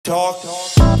talk.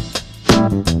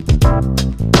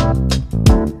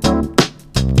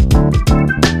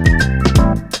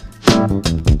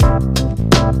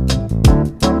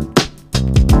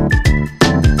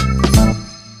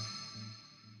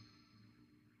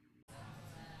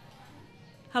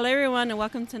 Hello everyone and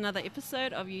welcome to another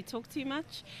episode of You Talk Too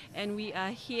Much, and we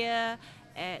are here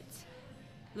at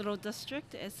Little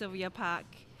District at Sylvia Park.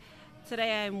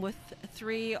 Today I'm with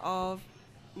three of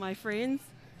my friends,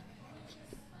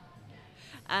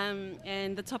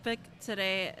 and the topic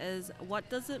today is what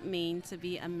does it mean to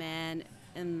be a man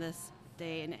in this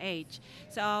day and age.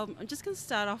 So I'm just going to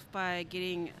start off by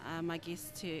getting my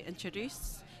guests to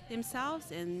introduce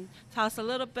themselves and tell us a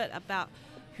little bit about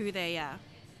who they are.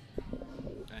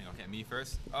 Dang, okay, me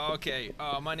first. Okay,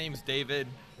 my name's David.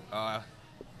 I'm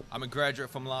a graduate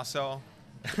from LaSalle.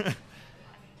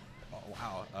 Oh,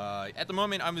 wow. At the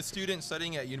moment, I'm a student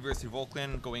studying at University of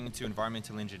Auckland, going into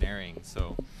environmental engineering.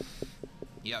 So,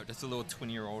 yeah, just a little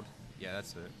 20-year-old. Yeah,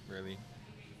 that's it, really.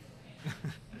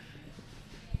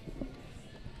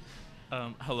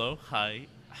 Hello, hi,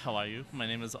 how are you? My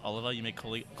name is Oliver. You may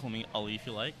call me Ollie if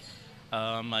you like.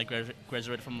 I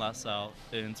graduated from LaSalle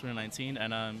in 2019,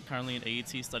 and I'm currently in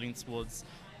AET studying towards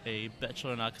a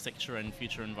Bachelor in Architecture and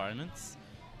Future Environments.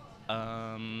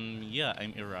 Yeah,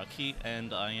 I'm Iraqi,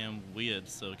 and I am weird,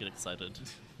 so get excited.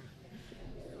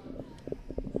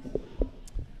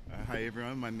 Hi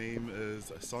everyone, my name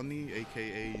is Sonny,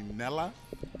 aka Nella.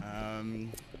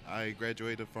 I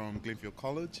graduated from Glenfield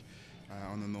College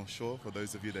on the North Shore, for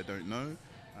those of you that don't know.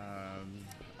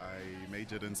 I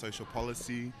majored in social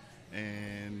policy,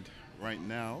 and right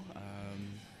now,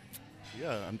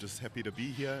 I'm just happy to be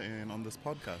here and on this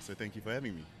podcast, so thank you for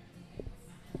having me.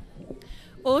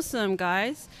 Awesome,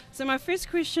 guys. So my first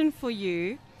question for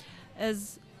you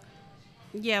is,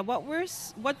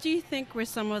 what do you think were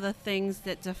some of the things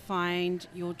that defined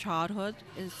your childhood,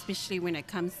 especially when it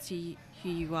comes to who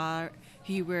you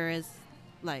were as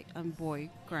like a boy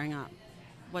growing up?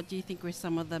 What do you think were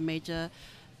some of the major,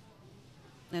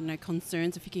 I don't know,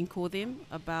 concerns, if you can call them,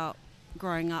 about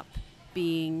growing up,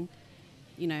 being,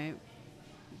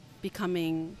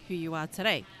 becoming who you are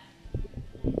today?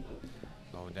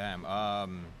 Oh, damn.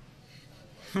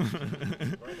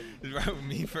 It's right with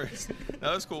me first.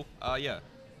 That was cool. Yeah.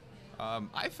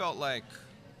 I felt like,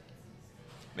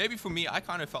 maybe for me, I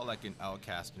kind of felt like an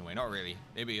outcast in a way. Not really.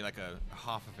 Maybe like a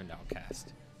half of an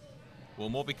outcast. Well,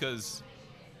 more because,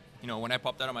 when I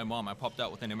popped out of my mom, I popped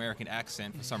out with an American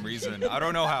accent for some reason. I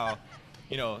don't know how.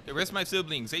 The rest of my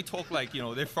siblings, they talk like,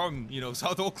 they're from,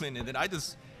 South Auckland, and then I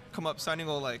just come up sounding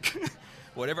all like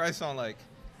whatever I sound like.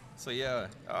 So, yeah.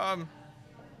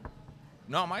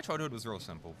 No, my childhood was real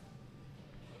simple.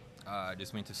 I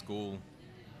just went to school,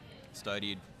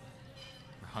 studied,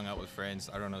 hung out with friends.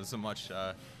 I don't know so much.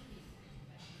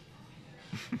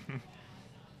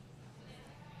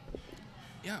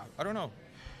 Yeah, I don't know.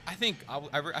 I think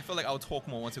I feel like I'll talk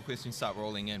more once the questions start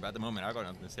rolling in, but at the moment, I got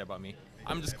nothing to say about me.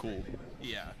 I'm just cool.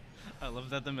 Yeah. I love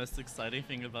that the most exciting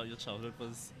thing about your childhood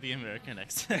was the American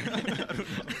accent.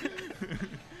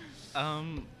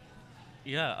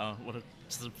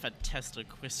 Just a fantastic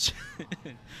question.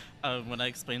 When I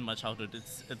explain my childhood,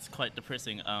 it's quite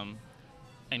depressing.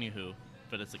 Anywho,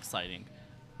 but it's exciting.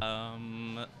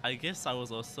 I guess I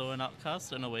was also an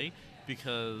outcast in a way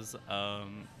because, I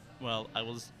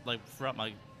was throughout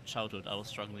my childhood, I was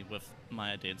struggling with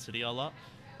my identity a lot.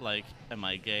 Like, am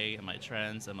I gay? Am I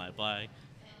trans? Am I bi?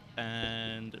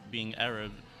 And being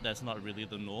Arab, that's not really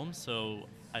the norm. So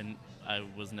I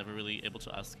was never really able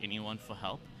to ask anyone for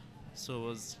help. So it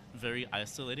was very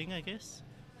isolating, I guess.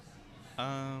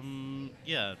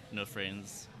 No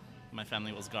friends. My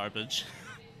family was garbage.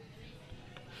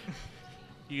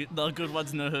 The good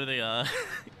ones know who they are.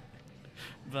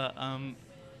 But,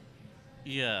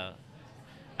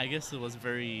 I guess it was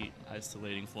very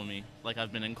isolating for me. Like,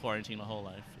 I've been in quarantine my whole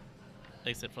life,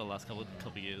 except for the last couple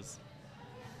years.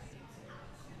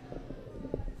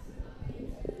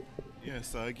 Yeah,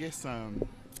 so I guess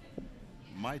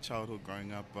my childhood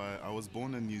growing up, I was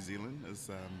born in New Zealand, as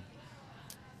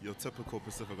your typical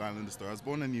Pacific Islander story. I was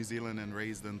born in New Zealand and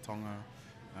raised in Tonga.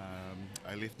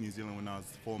 I left New Zealand when I was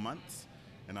 4 months,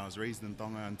 and I was raised in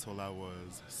Tonga until I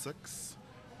was 6.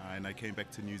 And I came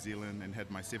back to New Zealand and had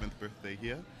my 7th birthday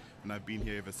here, and I've been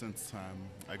here ever since.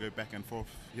 I go back and forth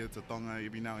here to Tonga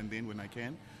every now and then when I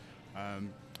can.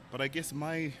 But I guess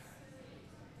my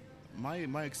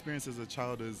experience as a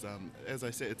child is, as I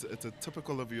said, it's a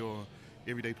typical of your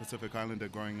everyday Pacific Islander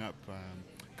growing up.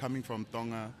 Coming from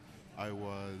Tonga, I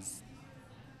was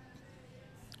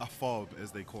a fob,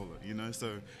 as they call it,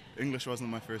 so English wasn't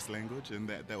my first language, and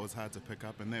that was hard to pick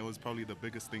up, and that was probably the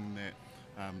biggest thing that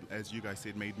as you guys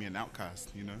said, made me an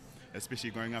outcast, you know, especially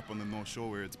growing up on the North Shore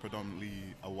where it's predominantly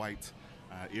a white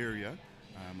area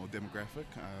or demographic.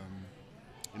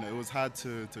 You know, it was hard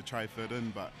to try fit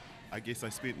in, but I guess I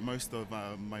spent most of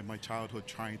my childhood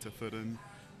trying to fit in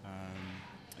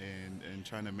and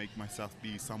trying to make myself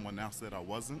be someone else that I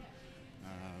wasn't.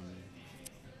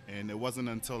 And it wasn't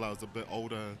until I was a bit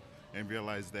older and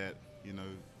realized that, you know,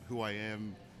 who I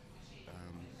am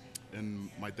and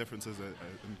my differences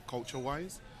in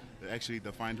culture-wise, that actually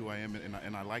defined who I am,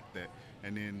 and I like that.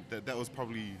 And then that was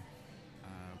probably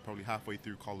halfway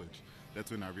through college.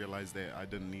 That's when I realized that I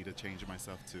didn't need to change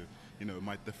myself to, you know,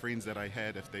 the friends that I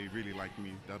had, if they really like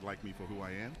me, they'd like me for who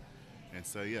I am. And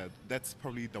so, yeah, that's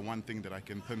probably the one thing that I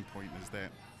can pinpoint is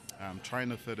that trying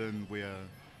to fit in where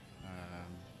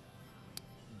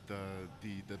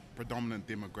the predominant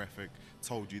demographic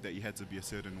told you that you had to be a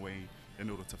certain way in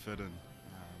order to fit in.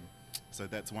 So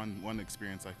that's one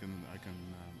experience I can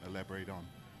elaborate on.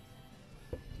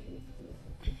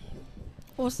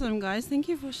 Awesome, guys. Thank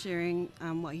you for sharing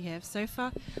what you have so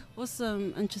far.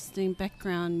 Awesome, interesting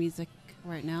background music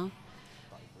right now.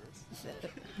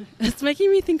 It's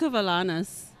making me think of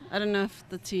Alanis. I don't know if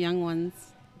the two young ones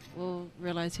will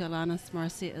realize who Alanis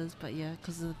Morissette is, but yeah,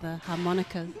 because of the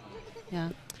harmonica. Yeah.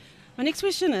 My next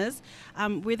question is,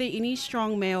 were there any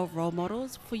strong male role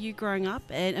models for you growing up?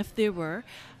 And if there were,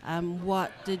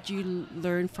 what did you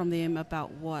learn from them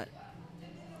about what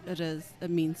it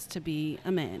means to be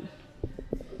a man?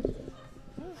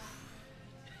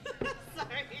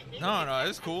 No,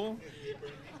 it's cool.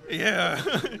 Yeah.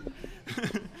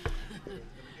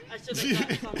 I should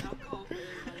have got some alcohol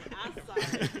for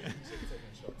everybody.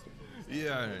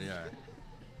 Yeah.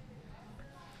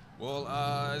 Well,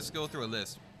 let's go through a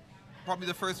list. Probably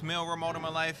the first male role model in my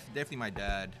life, definitely my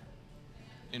dad.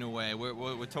 In a way,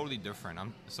 we're totally different.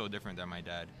 I'm so different than my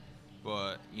dad,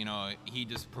 but you know, he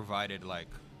just provided like,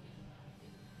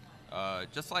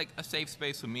 just like a safe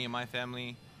space for me and my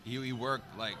family. He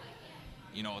worked like,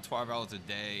 you know, 12 hours a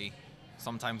day.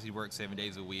 Sometimes he works 7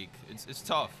 days a week. It's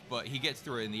tough, but he gets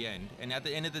through it in the end. And at the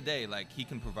end of the day, like he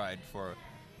can provide for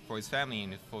his family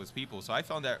and for his people. So I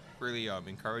found that really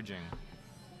encouraging.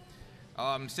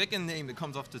 Second name that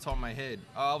comes off the top of my head,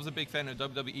 I was a big fan of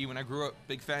WWE when I grew up.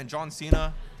 Big fan, John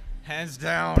Cena, hands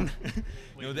down.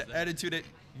 You know, the attitude that,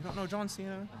 you don't know John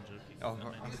Cena? I'm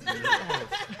joking.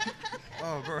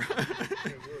 Oh, bro.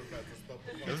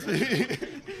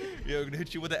 Yo, gonna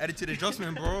hit you with the attitude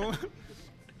adjustment, bro.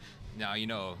 Now, you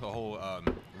know, the whole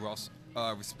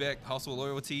respect, hustle,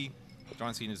 loyalty.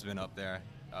 John Cena's been up there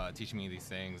teaching me these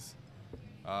things.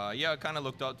 Yeah, I kind of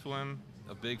looked up to him.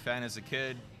 A big fan as a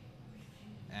kid.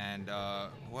 And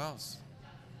who else?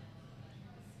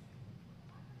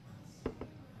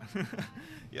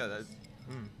 Yeah, that's.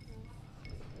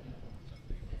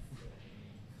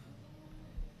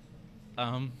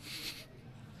 I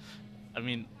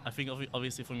mean, I think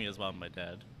obviously for me as well, my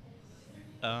dad.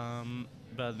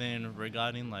 But then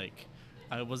regarding like,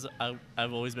 I've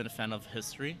always been a fan of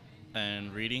history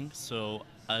and reading. So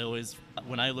I always,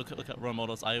 when I look at role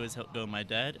models, I always go my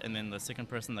dad, and then the second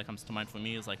person that comes to mind for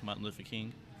me is like Martin Luther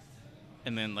King,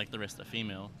 and then like the rest are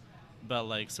female. But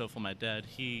like, so for my dad,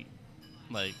 he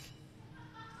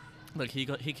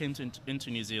came into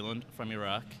New Zealand from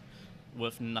Iraq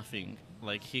with nothing.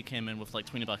 Like he came in with like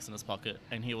 $20 in his pocket,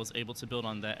 and he was able to build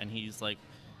on that, and he's like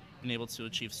been able to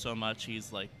achieve so much.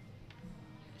 He's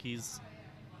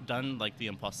done like the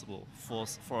impossible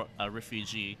for a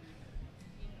refugee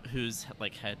who's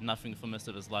like had nothing for most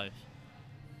of his life.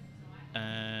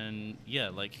 And yeah,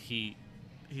 like he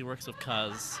works with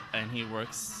cars, and he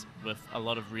works with a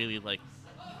lot of really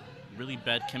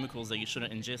bad chemicals that you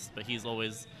shouldn't ingest, but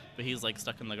he's like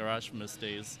stuck in the garage for most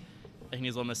days, and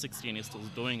he's almost 60 and he's still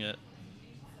doing it.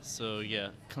 So yeah,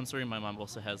 considering my mom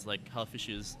also has like health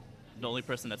issues, the only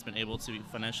person that's been able to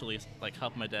financially like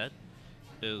help my dad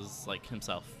is like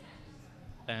himself,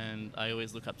 and I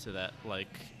always look up to that.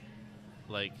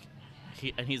 Like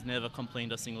he's never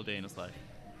complained a single day in his life.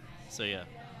 So yeah.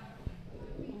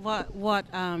 What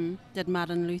did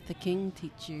Martin Luther King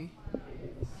teach you?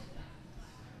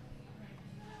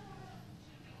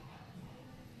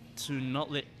 To not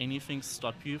let anything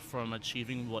stop you from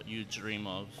achieving what you dream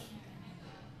of.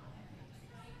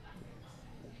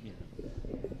 Yeah.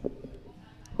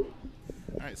 All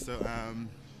right, so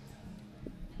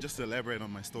just to elaborate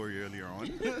on my story earlier on.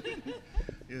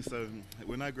 Yeah, so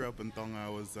when I grew up in Tonga, I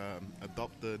was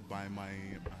adopted by my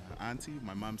auntie,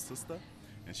 my mum's sister,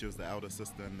 and she was the elder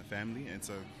sister in the family. And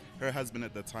so her husband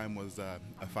at the time was a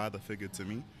father figure to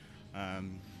me.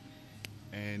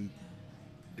 And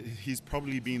he's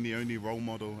probably been the only role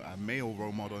model, male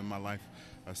role model in my life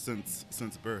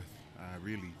since birth,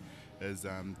 really, is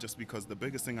just because the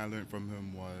biggest thing I learned from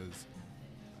him was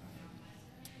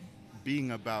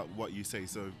being about what you say,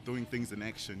 so doing things in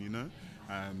action, you know.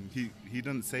 He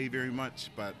didn't say very much,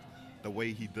 but the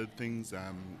way he did things,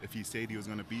 if he said he was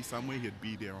going to be somewhere, he'd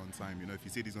be there on time, you know. If he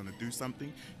said he's going to do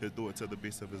something, he'd do it to the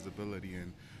best of his ability.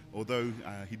 And although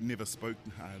he never spoke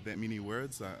that many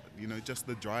words, you know, just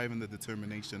the drive and the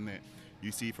determination that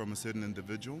you see from a certain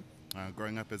individual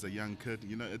growing up as a young kid,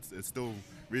 you know, it still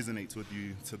resonates with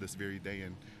you to this very day.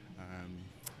 And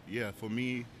yeah, for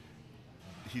me,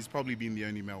 he's probably been the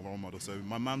only male role model. So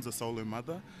my mum's a solo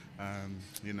mother.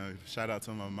 You know, shout out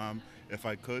to my mum. If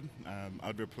I could,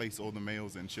 I'd replace all the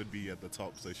males and should be at the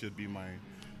top. So should be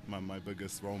my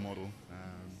biggest role model.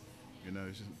 You know,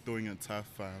 she's doing it tough.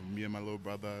 Me and my little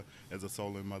brother as a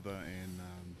solo mother, and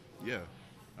yeah,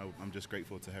 I'm just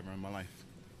grateful to have her in my life.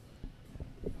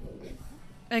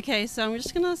 Okay, so I'm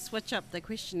just gonna switch up the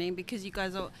questioning because you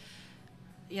guys are.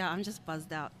 Yeah, I'm just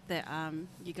buzzed out that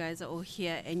you guys are all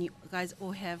here and you guys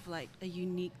all have like a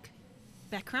unique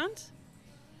background.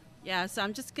 Yeah, so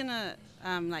I'm just gonna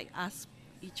like ask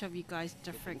each of you guys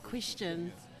different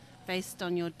questions based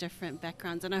on your different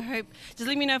backgrounds, and I hope just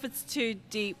let me know if it's too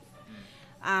deep.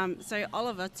 So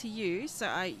Oliver, to you.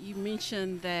 So you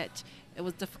mentioned that it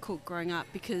was difficult growing up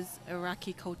because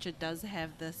Iraqi culture does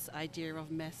have this idea of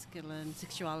masculine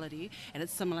sexuality, and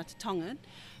it's similar to Tongan.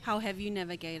 How have you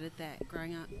navigated that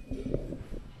growing up?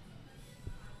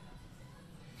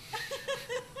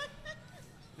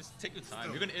 Just take your time.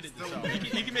 You're gonna edit this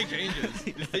out. You can make changes.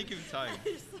 Take your time.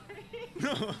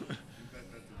 No.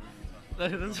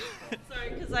 Sorry,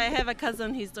 because I have a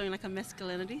cousin. He's doing like a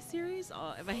masculinity series,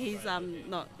 but he's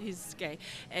not. He's gay,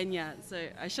 and yeah. So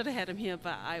I should have had him here,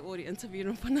 but I already interviewed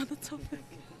him for another topic.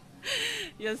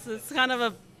 Yes, it's kind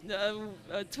of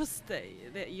a twist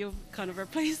that you've kind of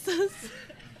replaced us.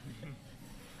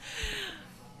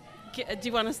 Do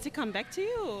you want us to come back to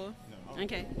you? Or? No.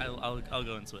 Okay. I'll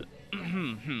go into it.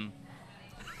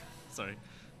 Sorry.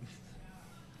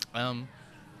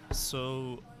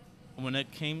 So when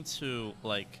it came to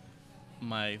like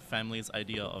my family's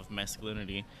idea of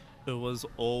masculinity, it was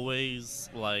always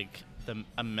like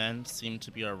a man seemed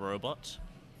to be a robot.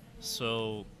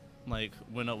 So like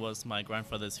when it was my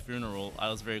grandfather's funeral, I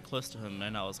was very close to him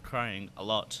and I was crying a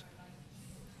lot.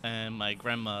 And my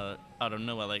grandma, out of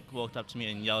nowhere, like walked up to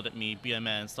me and yelled at me, "Be a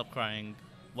man, stop crying,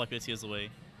 wipe your tears away,"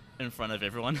 in front of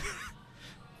everyone.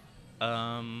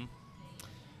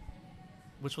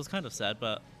 Which was kind of sad,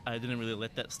 but I didn't really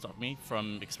let that stop me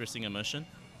from expressing emotion.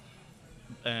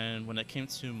 And when it came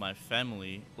to my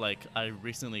family, like I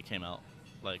recently came out,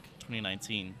 like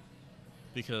 2019,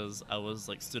 because I was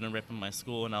like student rep in my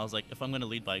school, and I was like, if I'm going to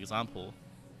lead by example,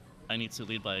 I need to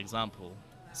lead by example.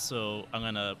 So I'm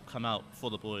going to come out for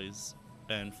the boys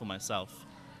and for myself.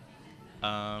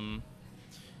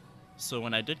 So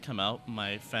when I did come out,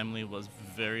 my family was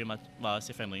very much, well, I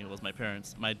say family, it was my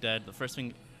parents. My dad, the first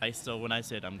thing when I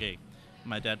said I'm gay,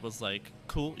 my dad was like,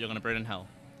 cool, you're going to burn in hell.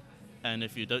 And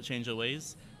if you don't change your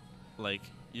ways, like,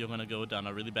 you're going to go down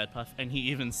a really bad path. And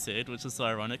he even said, which is so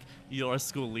ironic, you're a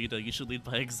school leader, you should lead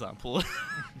by example.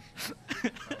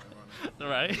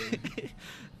 Right?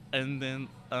 And then,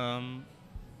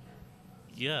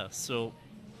 yeah, so,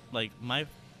 like,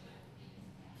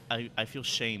 I feel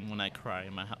shame when I cry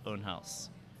in my own house,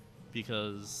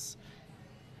 because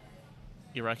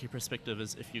Iraqi perspective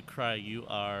is if you cry, you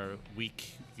are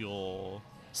weak, you're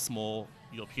small,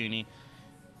 you're puny.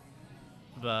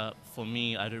 But for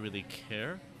me, I don't really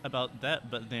care about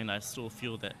that, but then I still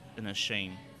feel that inner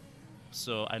shame.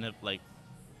 So I never, like,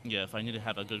 yeah, if I need to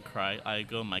have a good cry, I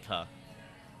go in my car.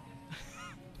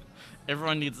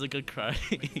 Everyone needs a good cry.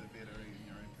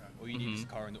 All you need is a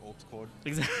car and the aux cord.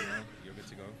 Exactly. You know, you're good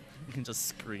to go. You can just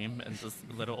scream and just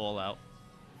let it all out.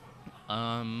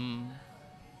 I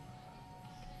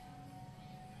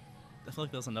feel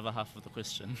like there's another half of the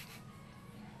question.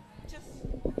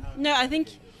 No, I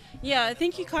think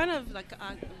you kind of like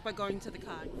by going to the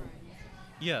car and crying.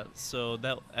 Yeah, so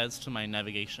that adds to my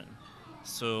navigation.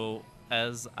 So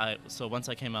once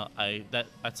I came out, I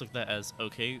took that as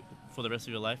okay. For the rest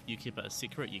of your life, you keep it a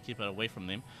secret, you keep it away from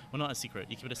them. Well, not a secret,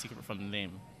 you keep it a secret from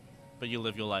them, but you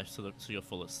live your life to your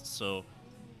fullest. So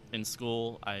in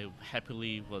school, I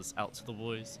happily was out to the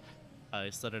boys. I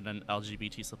started an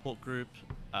LGBT support group.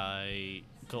 I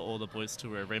got all the boys to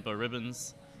wear rainbow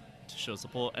ribbons to show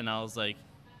support, and I was like,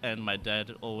 and my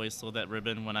dad always saw that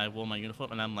ribbon when I wore my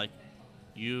uniform, and I'm like,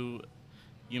 you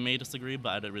may disagree, but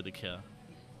I don't really care.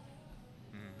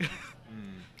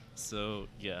 So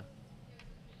yeah.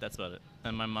 That's about it.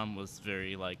 And my mom was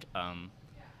very like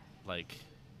my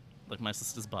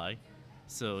sister's bi,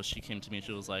 So she came to me.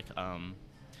 She was like,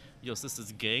 "Your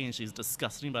sister's gay and she's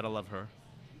disgusting, but I love her."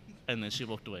 And then she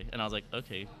walked away, and I was like,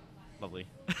 "Okay, lovely."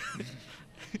 I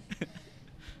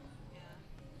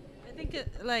think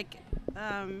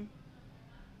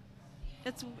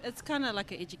it's kind of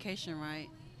like an education, right?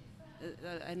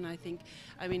 And I think,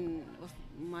 I mean, with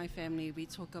my family, we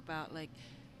talk about like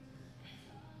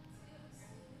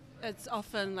it's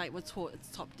often like we're taught it's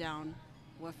top down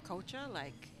with culture,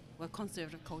 like with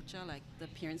conservative culture, like the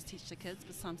parents teach the kids,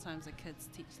 but sometimes the kids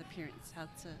teach the parents how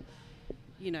to,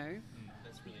 you know.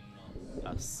 That's really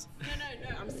not us. No.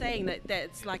 I'm saying that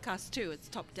it's like us too. It's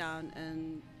top down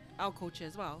in our culture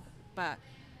as well, but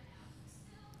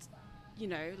you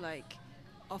know, like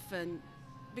often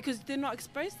because they're not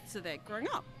exposed to that growing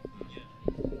up.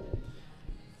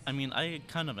 I mean, I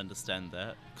kind of understand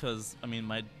that because, I mean,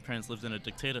 my parents lived in a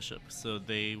dictatorship, so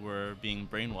they were being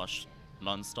brainwashed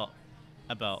non-stop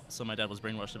so my dad was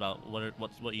brainwashed about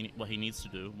what he needs to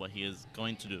do, what he is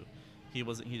going to do. He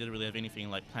didn't really have anything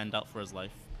like planned out for his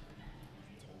life.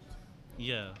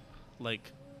 Yeah,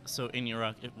 like, so in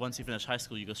Iraq, once you finish high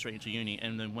school, you go straight into uni,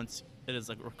 and then once it is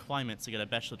like a requirement to get a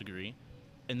bachelor degree,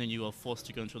 and then you are forced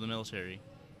to go into the military.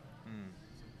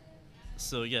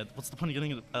 So yeah, what's the point of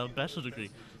getting a bachelor degree?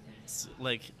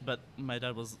 But my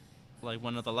dad was like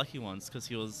one of the lucky ones because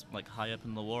he was like high up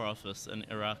in the war office in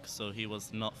Iraq, so he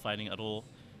was not fighting at all,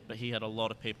 but he had a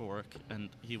lot of paperwork and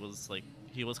he was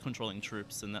controlling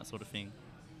troops and that sort of thing,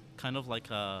 kind of like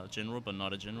a general but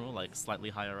not a general, like slightly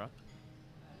higher up.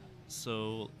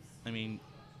 So I mean,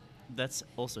 that's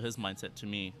also his mindset to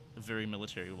me, very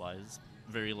military wise,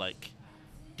 very like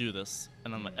do this,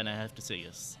 and and I have to say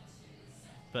yes.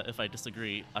 But if I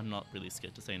disagree, I'm not really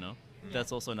scared to say no.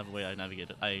 That's also another way I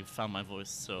navigate it. I found my voice,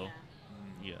 so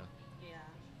yeah. Yeah.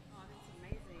 Oh, that's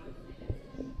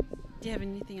amazing. Do you have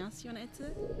anything else you want to add to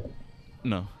it?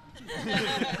 No.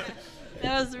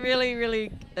 That was really,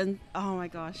 really, and oh my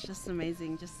gosh, just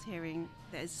amazing, just hearing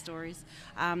those stories.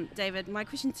 David, my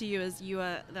question to you is: you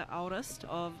are the oldest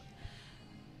of,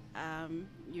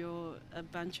 you're a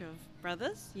bunch of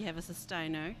brothers. You have a sister, I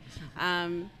know.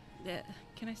 Can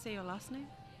I say your last name?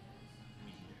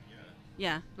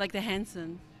 Yeah, like the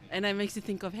Hanson, and that makes you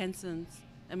think of Hansons.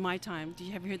 In my time,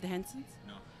 have you heard the Hansons?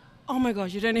 No. Oh my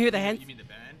gosh, you don't know who the You Hansons? mean the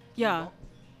band? Yeah.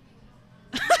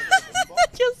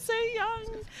 You're so young.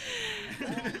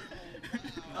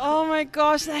 Oh my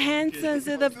gosh, the Hansons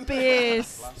are the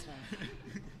best.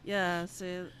 Yeah,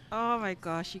 so oh my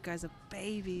gosh, you guys are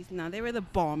babies. No, they were the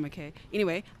bomb, okay.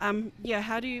 Anyway,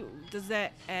 yeah, does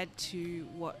that add to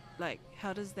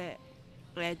how does that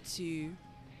add to,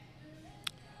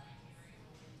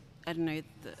 I don't know,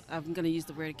 I'm going to use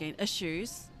the word again,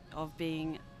 issues of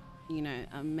being, you know,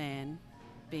 a man,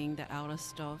 being the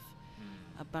eldest of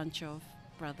a bunch of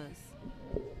brothers?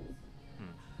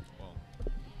 Well,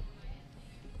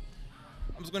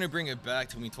 I'm just going to bring it back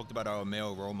to when we talked about our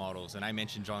male role models, and I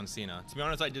mentioned John Cena. To be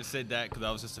honest, I just said that because that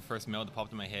was just the first male that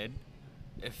popped in my head.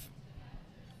 If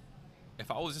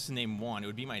I was just to name one, it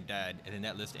would be my dad, and then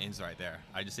that list ends right there.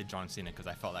 I just said John Cena because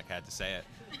I felt like I had to say it.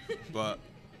 But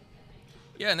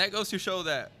yeah, and that goes to show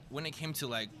that when it came to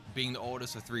like being the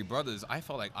oldest of three brothers, I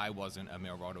felt like I wasn't a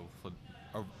male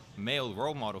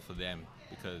role model for them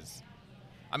because,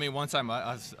 I mean, one time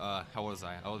I was how was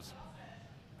I? I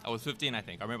was 15, I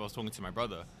think. I remember I was talking to my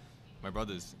brothers,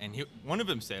 and one of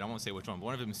them said, I won't say which one, but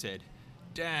one of them said,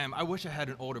 "Damn, I wish I had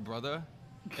an older brother."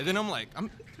 And then I'm like,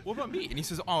 what about me? And he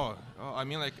says, I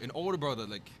mean like an older brother,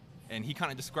 like, and he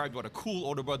kind of described what a cool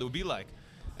older brother would be like.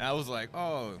 And I was like,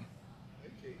 oh,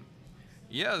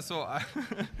 yeah, so I,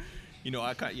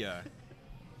 yeah.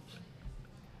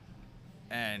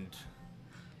 And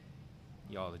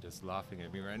y'all are just laughing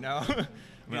at me right now.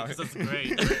 Yeah, that's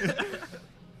great.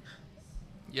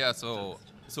 Yeah, so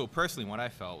personally what I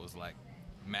felt was like,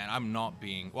 man, I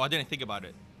didn't think about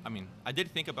it. I mean, I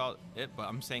did think about it, but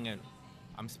I'm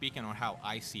speaking on how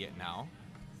I see it now.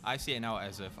 I see it now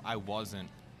as if I wasn't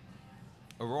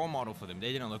a role model for them.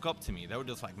 They didn't look up to me. They were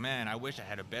just like, man, I wish I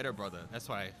had a better brother. That's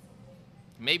why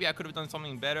maybe I could have done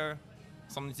something better,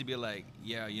 something to be like,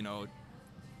 yeah, you know,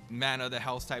 man of the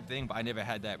house type thing, but I never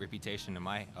had that reputation in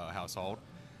my household.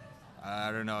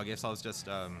 I don't know, I guess I was just,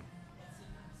 I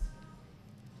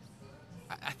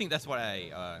think that's what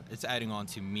it's adding on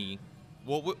to me.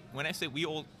 Well, when I say we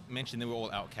all mentioned that we're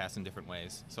all outcasts in different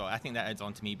ways, so I think that adds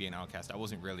on to me being an outcast. I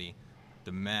wasn't really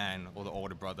the man or the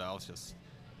older brother. I was just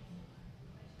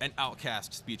an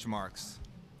outcast, speech marks.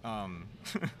 I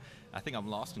think I'm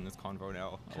lost in this convo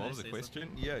now. What was the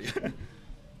question? Yeah.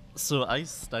 So I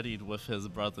studied with his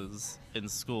brothers in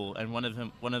school, and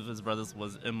one of his brothers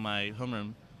was in my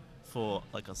homeroom for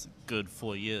like a good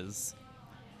 4 years.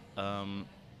 Um,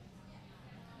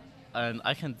 and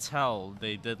I can tell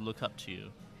they did look up to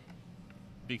you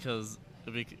because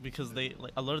because they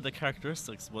like a lot of the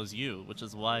characteristics was you, which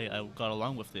is why I got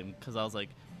along with them because I was like,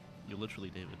 you're literally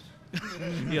David.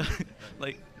 Yeah,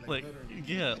 like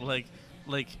yeah, like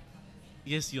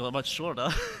yes, you're much shorter,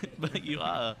 but you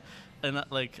are, and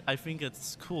I think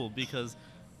it's cool because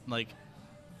like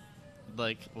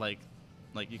like like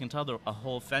like you can tell they're a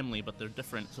whole family, but they're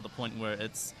different to the point where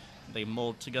they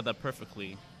mold together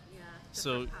perfectly.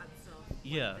 So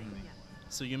yeah,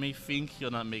 so you may think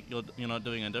you're not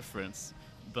doing a difference,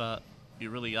 but you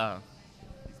really are.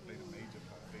 He's played a major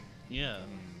part. Yeah.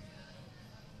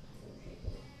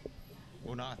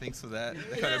 Well, no, thanks for that.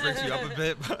 That kind of brings you up a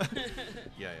bit. But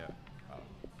yeah, yeah.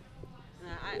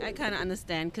 I kind of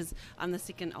understand because I'm the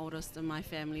second oldest in my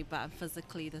family, but I'm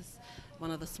physically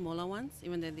one of the smaller ones,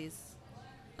 even though there's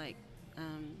like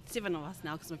 7 of us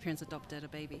now because my parents adopted a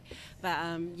baby. But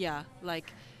yeah,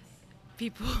 like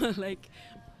people are like,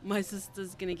 my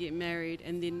sister's going to get married,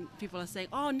 and then people are saying,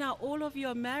 oh, now all of you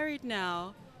are married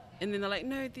now. And then they're like,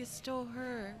 no, there's still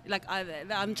her. Like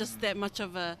I'm just that much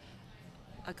of a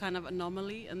kind of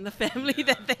anomaly in the family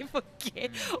that they forget.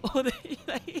 Or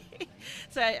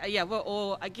so yeah,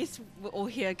 I guess we're all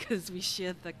here because we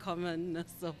share the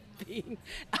commonness of being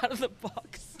out of the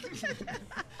box.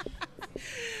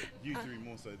 You three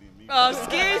more so than me. Oh,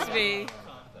 excuse me.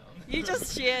 You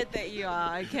just shared that you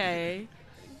are, okay.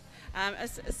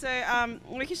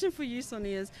 My question for you,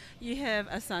 Sonny, is you have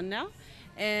a son now,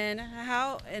 and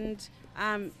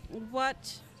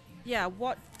what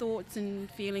thoughts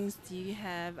and feelings do you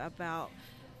have about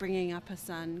bringing up a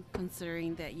son,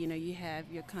 considering that you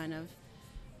have your kind of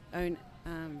own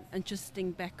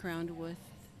interesting background with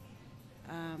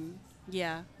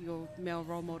your male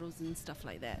role models and stuff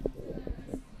like that?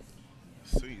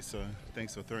 Sweet. So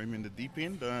thanks for throwing me in the deep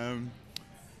end.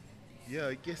 Yeah,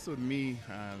 I guess with me,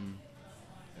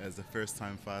 as a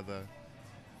first-time father,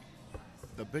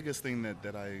 the biggest thing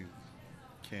that I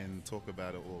can talk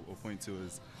about it or point to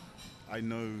is I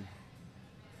know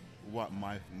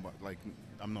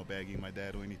I'm not bagging my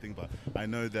dad or anything, but I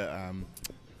know that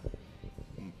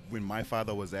when my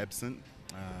father was absent,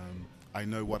 I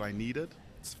know what I needed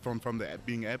from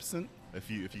being absent, if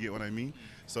you get what I mean.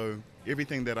 So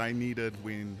everything that I needed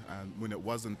when it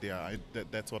wasn't there,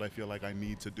 that's what I feel like I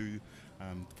need to do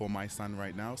for my son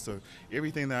right now. So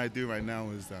everything that I do right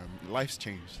now is life's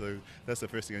changed. So that's the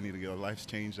first thing I need to get. Life's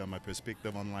changed. My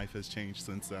perspective on life has changed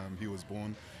since he was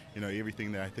born.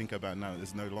 Everything that I think about now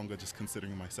is no longer just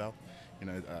considering myself.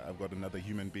 I've got another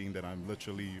human being that I'm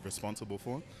literally responsible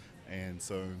for. And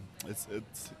so it's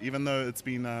even though it's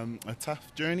been a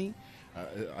tough journey,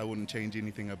 I wouldn't change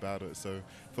anything about it. So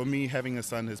for me, having a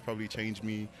son has probably changed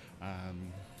me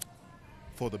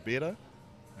for the better,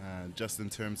 just in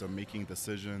terms of making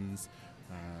decisions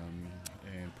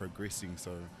and progressing.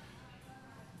 So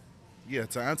yeah,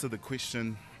 to answer the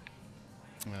question,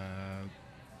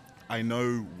 I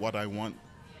know what I want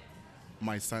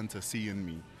my son to see in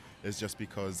me. Is just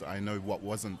because I know what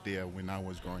wasn't there when I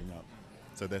was growing up.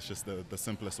 So that's just the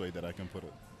simplest way that I can put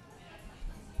it.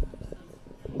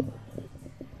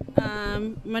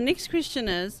 My next question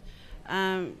is,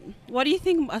 what do you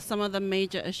think are some of the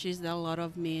major issues that a lot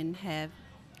of men have?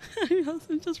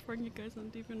 I'm just throwing you guys on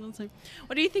different on time.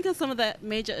 What do you think are some of the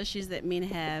major issues that men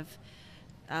have,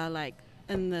 like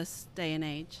in this day and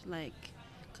age? Like,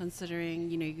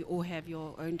 considering you all have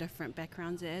your own different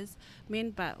backgrounds as men,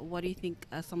 but what do you think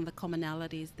are some of the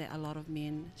commonalities that a lot of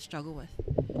men struggle with?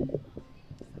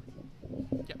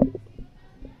 Yeah.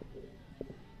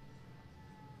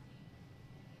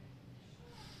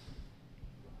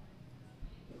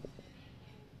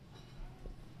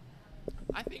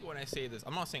 I think when I say this,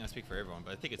 I'm not saying I speak for everyone,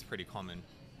 but I think it's pretty common.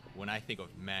 When I think of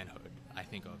manhood, I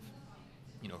think of,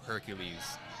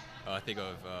 Hercules. I think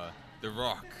of The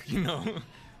Rock,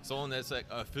 someone that's like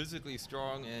physically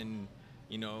strong and,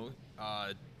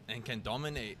 and can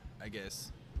dominate, I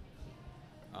guess.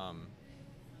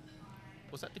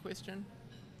 Was that the question?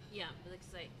 Yeah,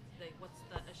 what's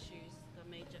the issues, the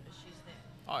major issues that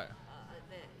Oh, yeah.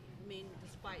 that men,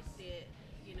 despite their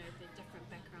their different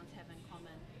backgrounds, have in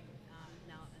common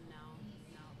now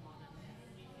modern.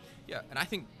 Yeah, and I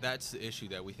think that's the issue,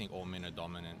 that we think all men are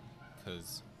dominant,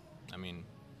 because,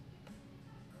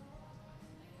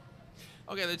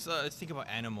 okay, let's think about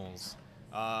animals.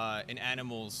 In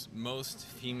animals, most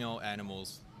female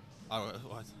animals, I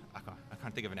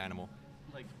can't think of an animal.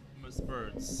 Like most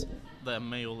birds, the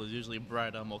male is usually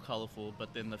brighter, more colorful,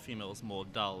 but then the female is more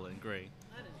dull and gray.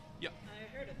 Yeah.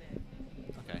 I heard of that.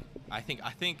 Okay. I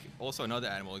think also another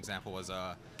animal example was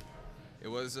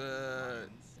what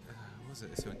was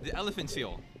it? The elephant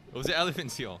seal. It was the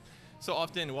elephant seal. So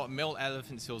often, what male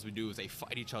elephant seals would do is they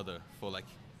fight each other for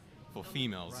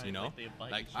females. Right, You know, like they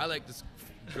bite like each I other. like this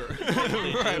girl.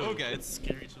 They Right. do. Okay. It's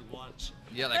scary to watch.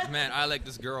 Yeah, like man, I like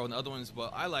this girl, and the other one's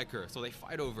well, I like her. So they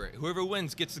fight over it. Whoever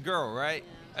wins gets the girl, right?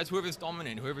 That's whoever's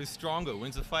dominant, whoever's stronger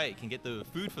wins the fight, can get the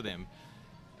food for them.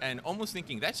 And almost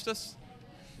thinking that's just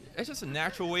a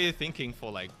natural way of thinking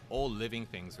for like all living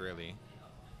things, really.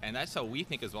 And that's how we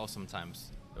think as well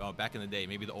sometimes. Back in the day,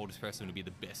 maybe the oldest person would be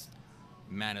the best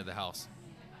man of the house.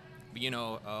 But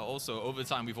also over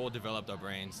time we've all developed our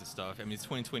brains and stuff. I mean, it's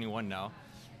 2021 now,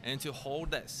 and to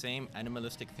hold that same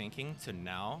animalistic thinking to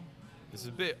now is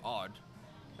a bit odd.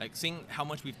 Like seeing how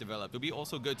much we've developed, it'll be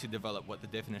also good to develop what the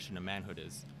definition of manhood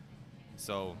is.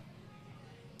 So,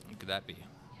 what could that be?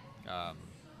 I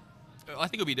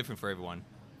think it'll be different for everyone.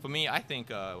 For me, I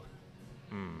think, I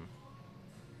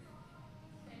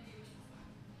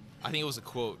think it was a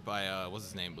quote by what's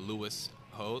his name, Lewis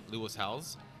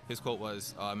Howes. His quote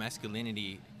was,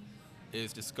 "Masculinity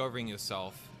is discovering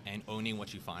yourself and owning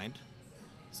what you find."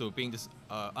 So being just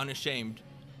unashamed.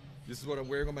 This is what I'm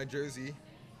wearing on my jersey.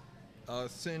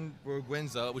 Sin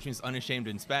vergüenza, which means unashamed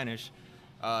in Spanish.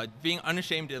 Being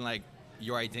unashamed in like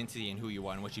your identity and who you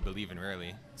are and what you believe in,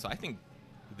 really. So I think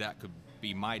that could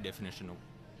be my definition of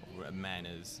what a man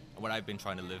is, what I've been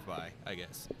trying to live by, I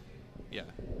guess. Yeah.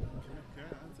 Can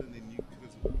I answer and then you,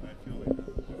 because I feel like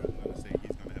what I'm going to say,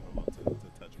 he's going to have a lot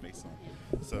to touch base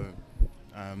on. So,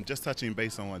 just touching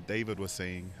base on what David was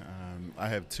saying, I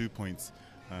have 2 points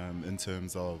in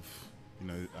terms of,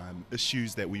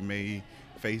 issues that we may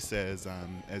face as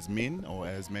men or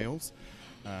as males.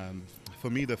 For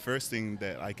me, the first thing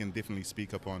that I can definitely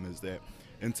speak upon is that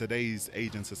in today's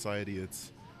age and society,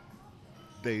 it's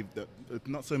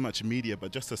not so much media,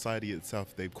 but just society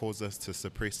itself. They've caused us to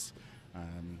suppress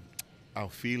our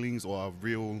feelings or our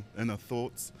real inner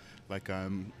thoughts. Like I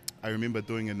remember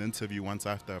doing an interview once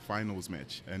after a finals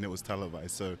match, and it was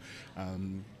televised. So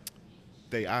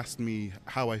they asked me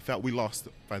how I felt. We lost,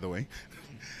 by the way.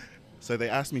 So they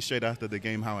asked me straight after the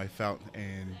game how I felt,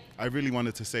 and I really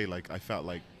wanted to say like I felt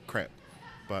like crap,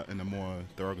 but in a more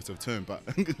derogative term. But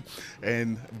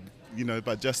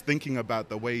but just thinking about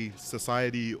the way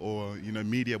society or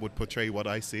media would portray what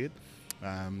I said,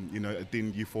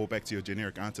 then you fall back to your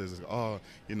generic answers.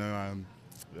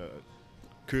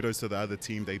 Kudos to the other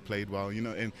team, they played well,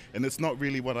 and it's not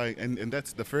really what and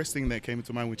that's the first thing that came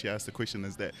to mind when you asked the question,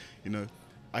 is that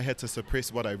I had to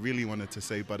suppress what I really wanted to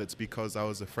say, but it's because I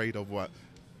was afraid of what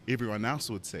everyone else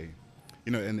would say,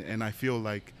 and I feel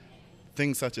like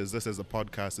things such as this as a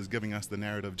podcast is giving us the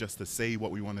narrative just to say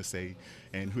what we want to say,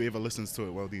 and whoever listens to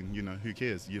it, well then, who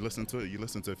cares? You listen to it.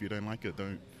 If you don't like it,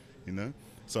 don't.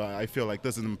 So I feel like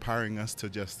this is empowering us to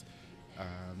just,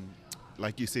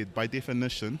 like you said, by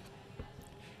definition,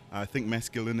 I think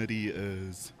masculinity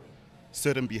is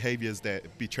certain behaviors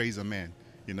that betrays a man.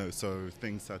 So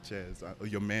things such as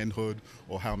your manhood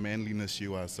or how manliness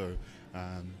you are. So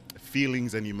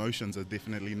feelings and emotions are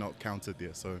definitely not counted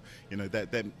there. So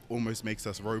that almost makes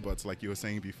us robots, like you were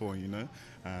saying before.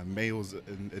 Males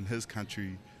in his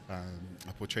country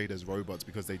are portrayed as robots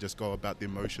because they just go about their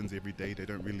emotions every day. They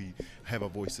don't really have a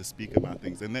voice to speak about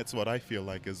things, and that's what I feel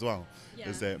like as well. Yeah,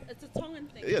 is that it's a Tongan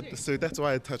thing yeah? too. So that's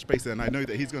why I touch base, and I know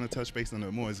that he's going to touch base on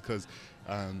it more, is because.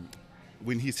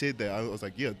 When he said that, I was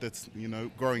like, yeah, that's,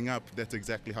 growing up, that's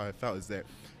exactly how I felt, is that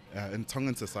in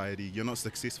Tongan society, you're not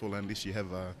successful unless you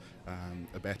have a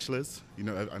bachelor's,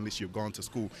 unless you've gone to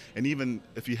school. And even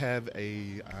if you have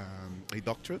a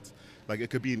doctorate, like it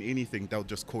could be in anything, they'll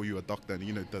just call you a doctor.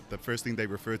 And, the first thing they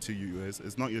refer to you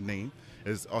is not your name,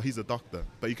 is, oh, he's a doctor.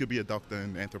 But you could be a doctor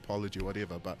in anthropology or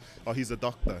whatever, but, oh, he's a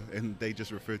doctor. And they just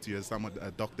refer to you as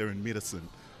a doctor in medicine,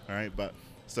 all right? But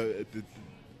so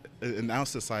in our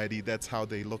society, that's how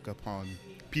they look upon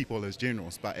people as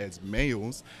generals. But as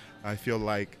males, I feel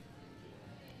like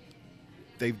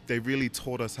they really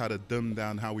taught us how to dim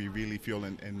down how we really feel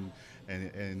and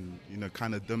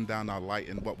kind of dim down our light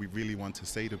and what we really want to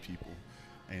say to people.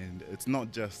 And it's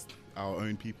not just our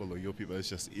own people or your people, it's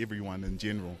just everyone in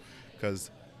general. Because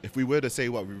if we were to say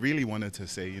what we really wanted to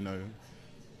say,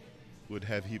 we'd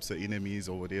have heaps of enemies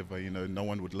or whatever, no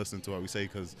one would listen to what we say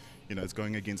because, it's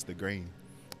going against the grain.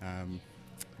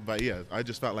 But yeah, I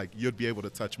just felt like you'd be able to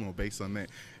touch more base on that,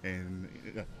 and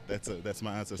that's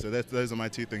my answer. So those are my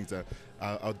 2 things.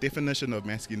 Our definition of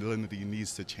masculinity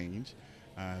needs to change.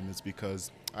 It's because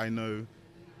I know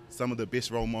some of the best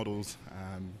role models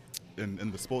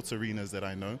in the sports arenas that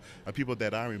I know are people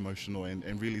that are emotional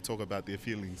and really talk about their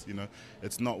feelings.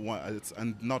 It's not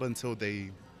until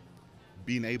they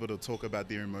being able to talk about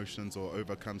their emotions or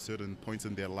overcome certain points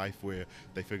in their life where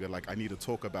they figure like I need to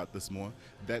talk about this more,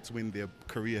 that's when their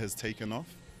career has taken off.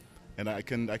 And I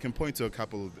can point to a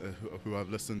couple who I've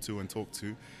listened to and talked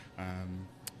to,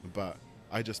 but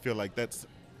I just feel like that's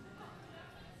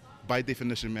by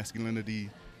definition masculinity.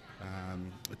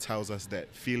 It tells us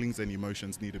that feelings and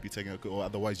emotions need to be taken, or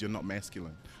otherwise you're not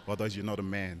masculine, or otherwise you're not a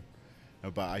man.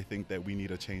 But I think that we need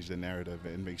to change the narrative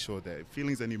and make sure that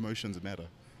feelings and emotions matter.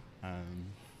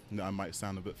 I might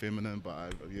sound a bit feminine,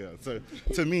 but yeah. So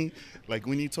to me, like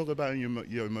when you talk about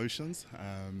your emotions,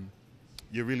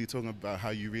 you're really talking about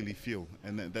how you really feel,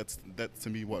 and that's to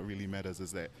me what really matters,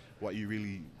 is that what you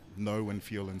really know and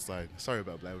feel inside. Sorry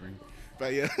about blabbering,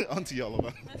 but yeah, on to you,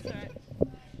 Oliver. That's all right.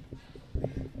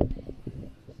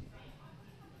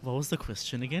 What was the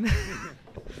question again?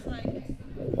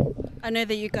 I know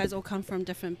that you guys all come from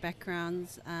different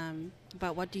backgrounds,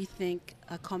 but what do you think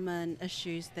are common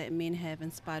issues that men have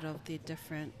in spite of their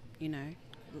different,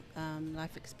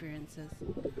 life experiences?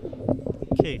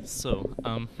 Okay, so,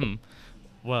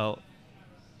 well,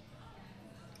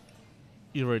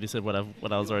 you already said what I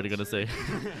was already gonna say,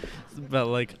 but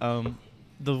like,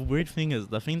 the weird thing is,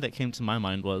 the thing that came to my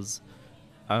mind was,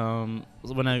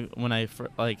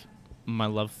 like, my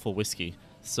love for whiskey.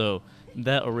 So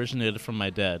that originated from my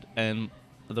dad, and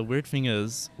the weird thing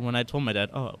is, when I told my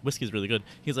dad, "Oh, whiskey's really good,"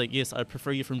 he's like, "Yes, I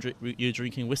prefer you you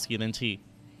drinking whiskey than tea,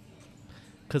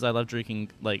 because I love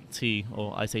drinking like tea,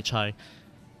 or I say chai."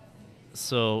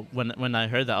 So when I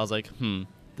heard that, I was like,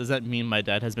 does that mean my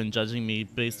dad has been judging me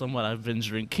based on what I've been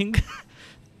drinking?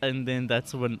 And then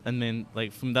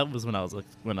like from that was when I was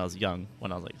young,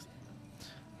 when I was like,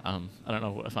 I don't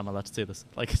know if I'm allowed to say this,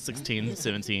 like 16,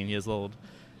 17 years old.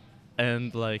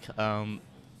 And like,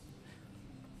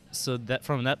 so that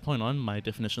from that point on, my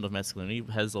definition of masculinity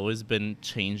has always been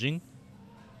changing.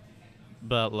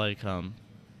 But like, I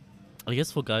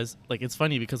guess for guys, like it's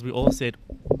funny because we all said,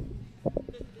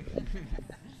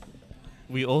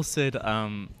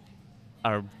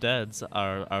 our dads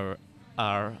are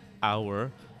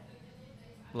our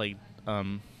like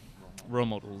role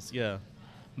models, yeah.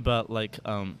 But like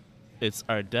it's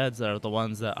our dads that are the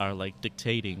ones that are like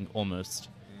dictating almost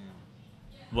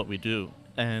what we do,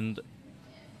 and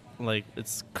like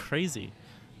it's crazy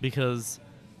because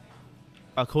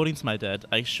according to my dad,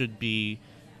 I should be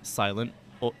silent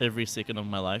every second of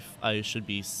my life. I should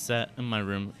be sat in my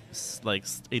room like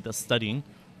either studying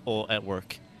or at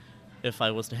work. If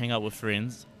I was to hang out with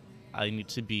friends,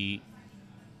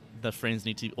 the friends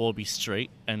need to all be straight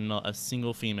and not a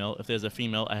single female. If there's a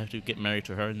female, I have to get married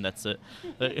to her, and that's it.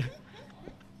 It's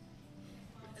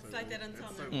like that in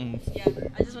Tonga. Yeah,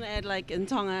 I just want to add, like in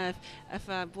Tonga, if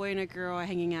a boy and a girl are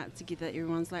hanging out together,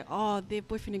 everyone's like, "Oh, they're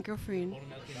boyfriend and girlfriend."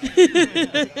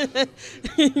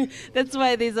 That's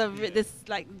why there's this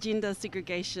like gender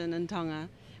segregation in Tonga,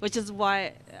 which is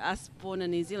why us born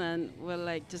in New Zealand will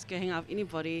like just go hang out with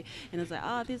anybody, and it's like,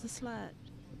 "Oh, there's a slut."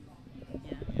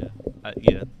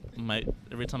 Yeah.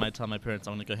 Every time I tell my parents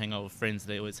I want to go hang out with friends,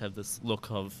 they always have this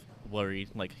look of worry,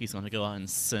 like he's going to go out and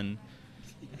sin.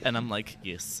 And I'm like,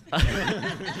 yes. Yeah, I'm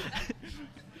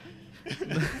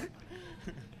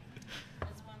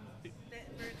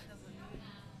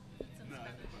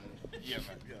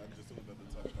just talking about the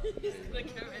top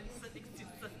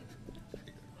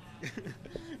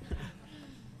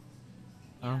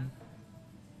part.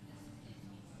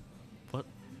 What?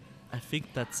 I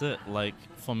think that's it. Like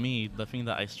for me, the thing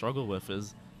that I struggle with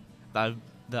is that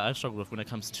I've struggled with when it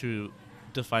comes to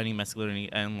defining masculinity,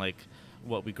 and like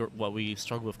what we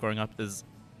struggle with growing up is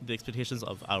the expectations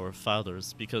of our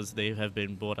fathers, because they have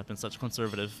been brought up in such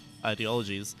conservative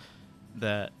ideologies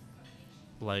that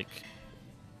like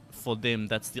for them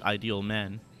that's the ideal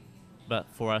man, but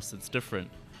for us it's different.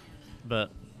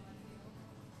 But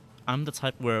I'm the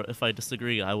type where if I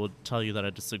disagree, I will tell you that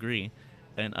I disagree,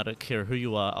 and I don't care who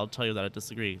you are, I'll tell you that I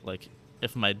disagree. Like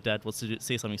if my dad was to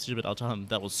say something stupid, I'll tell him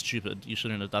that was stupid, you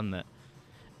shouldn't have done that.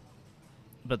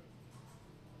 But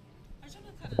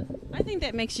I think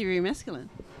that makes you very masculine.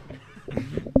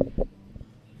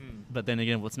 But then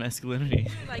again, what's masculinity?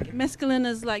 Like masculine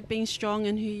is like being strong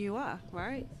in who you are,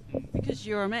 right? Because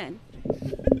you're a man.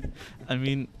 I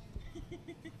mean,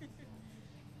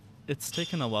 it's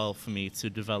taken a while for me to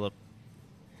develop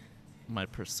my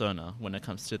persona when it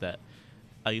comes to that.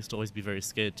 I used to always be very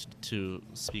scared to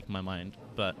speak my mind,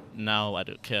 but now I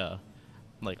don't care.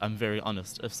 Like, I'm very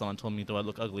honest. If someone told me, do I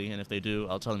look ugly? And if they do,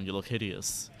 I'll tell them you look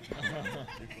hideous.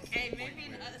 Okay, maybe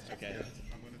not. Okay,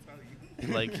 I'm going to tell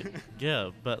you. Like, yeah,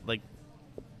 but like,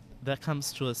 that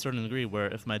comes to a certain degree where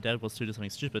if my dad was to do something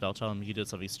stupid, I'll tell him he did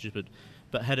something stupid.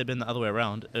 But had it been the other way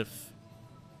around, if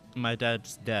my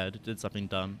dad's dad did something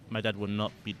dumb, my dad would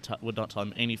not tell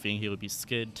him anything. He would be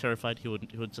scared, terrified. He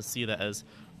would just see that as,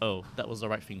 oh, that was the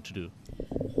right thing to do.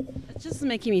 It's just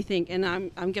making me think, and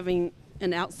I'm giving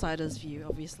an outsider's view,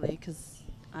 obviously, because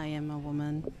I am a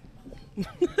woman.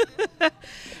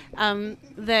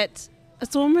 That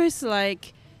it's almost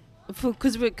like,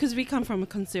 because we come from a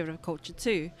conservative culture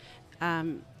too,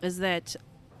 is that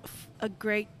a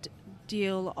great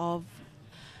deal of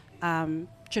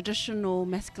traditional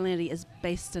masculinity is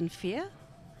based in fear.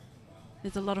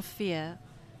 There's a lot of fear,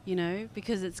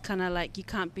 because it's kind of like you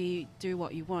can't do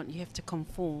what you want. You have to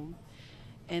conform,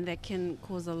 and that can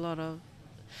cause a lot of.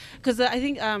 Because I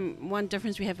think one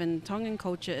difference we have in Tongan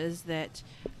culture is that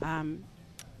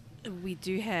we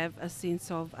do have a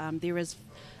sense of there is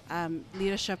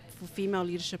leadership for female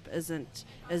leadership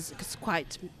is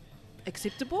quite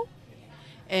acceptable.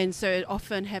 And so it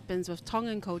often happens with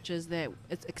Tongan cultures that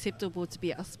it's acceptable to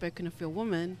be outspoken if you're a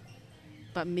woman,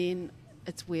 but men,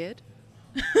 it's weird.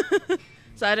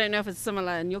 So I don't know if it's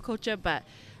similar in your culture, but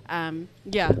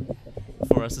yeah.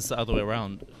 For us, it's the other way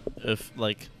around.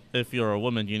 If you're a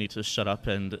woman, you need to shut up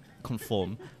and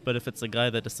conform. But if it's a guy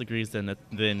that disagrees,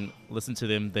 then listen to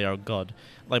them. They are God.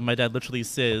 Like my dad literally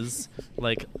says,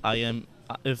 like I am.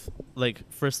 If like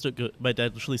first, my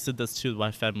dad literally said this to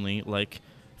my family, like.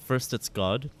 First it's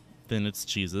God, then it's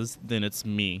Jesus, then it's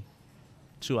me,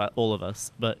 to all of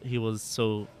us. But he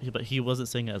wasn't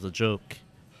saying it as a joke.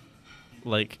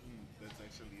 Like, That's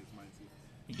actually his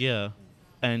mindset. yeah,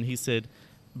 and he said,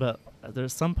 but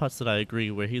there's some parts that I agree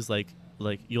where he's like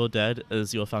your dad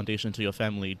is your foundation to your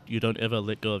family. You don't ever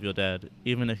let go of your dad,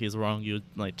 even if he's wrong. You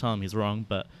like tell him he's wrong,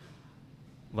 but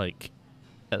like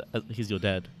he's your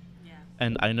dad. Yeah.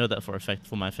 And I know that for a fact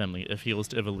for my family. If he was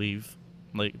to ever leave.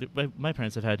 Like, my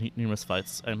parents have had numerous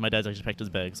fights, and my dad's actually packed his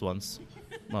bags once.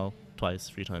 Well, twice,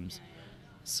 3 times.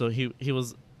 So he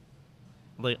was,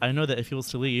 like, I know that if he was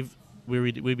to leave,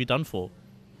 we'd be done for.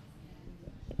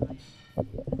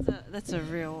 That's a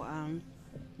real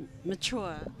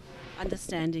mature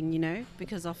understanding,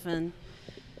 because often,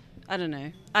 I don't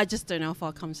know, I just don't know if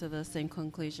I'll come to the same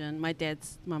conclusion. My dad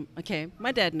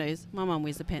knows. My mum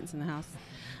wears the pants in the house.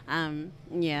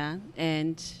 Yeah,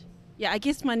 and... Yeah, I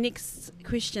guess my next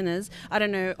question is, I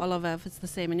don't know, Oliver, if it's the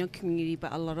same in your community,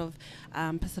 but a lot of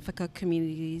Pacifica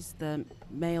communities, the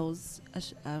males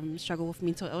struggle with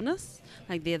mental illness.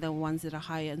 Like they're the ones that are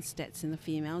higher in stats than the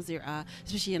females. There are,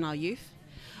 especially in our youth.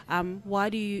 Why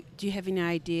do you have any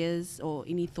ideas or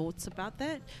any thoughts about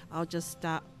that? I'll just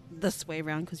start this way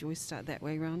around because you always start that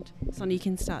way around. Sonny, you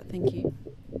can start. Thank you.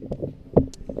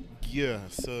 Yeah,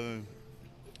 so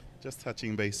just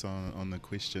touching base on the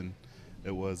question.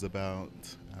 It was about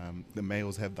the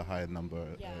males have the higher number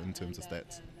in terms of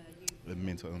stats, the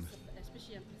mental illness.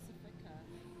 Especially in Pacifica.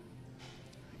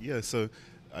 Yeah, so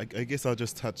I guess I'll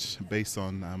just touch base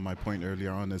on my point earlier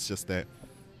on. It's just that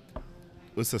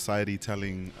with society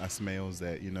telling us males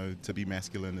that, to be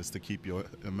masculine is to keep your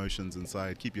emotions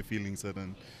inside, keep your feelings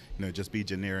hidden, just be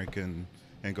generic and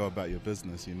go about your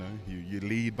business, You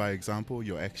lead by example,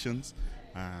 your actions.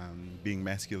 Being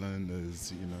masculine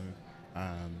is,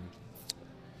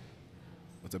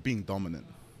 being dominant,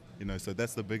 so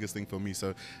that's the biggest thing for me.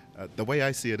 So the way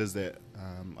I see it is that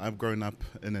I've grown up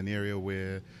in an area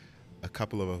where a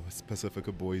couple of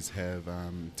Pacifica boys have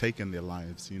taken their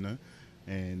lives,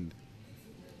 and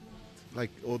like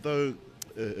although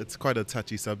it's quite a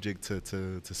touchy subject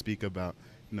to speak about,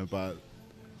 but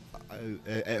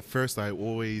at first I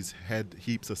always had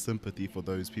heaps of sympathy for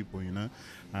those people,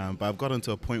 but I've gotten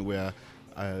to a point where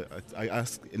I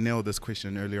asked Neil this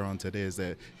question earlier on today, is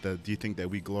that do you think that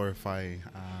we glorify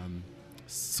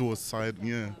suicide,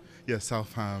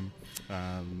 self-harm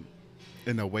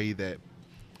in a way that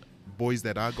boys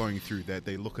that are going through that,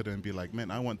 they look at it and be like,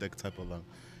 man, I want that type of love,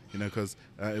 because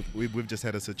we've just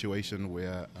had a situation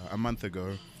where a month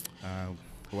ago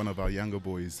one of our younger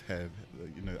boys have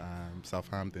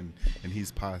self-harmed and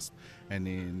he's passed, and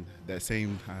in that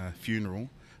same funeral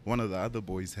one of the other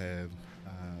boys have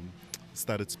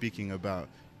started speaking about,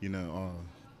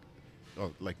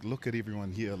 like, look at everyone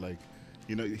here, like,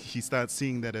 he starts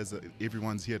seeing that as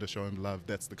everyone's here to show him love.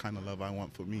 That's the kind of love I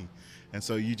want for me. And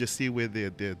so you just see where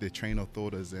their train of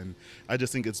thought is, and I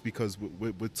just think it's because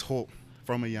we're taught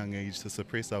from a young age to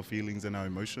suppress our feelings and our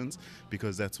emotions,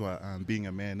 because that's what being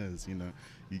a man is,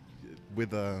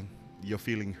 whether you're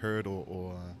feeling hurt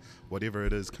or whatever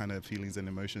it is, kind of feelings and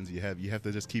emotions you have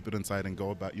to just keep it inside and go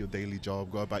about your daily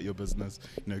job, go about your business,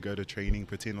 go to training,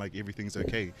 pretend like everything's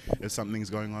okay. If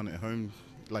something's going on at home,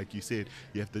 like you said,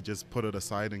 you have to just put it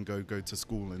aside and go to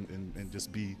school and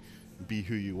just be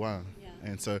who you are. Yeah.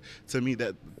 And so to me,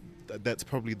 that's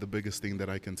probably the biggest thing that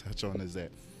I can touch on, is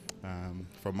that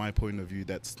from my point of view,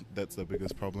 that's the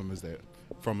biggest problem, is that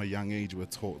from a young age we're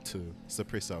taught to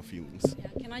suppress our feelings. Yeah,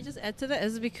 can I just add to that?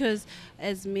 Is it because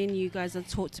as men you guys are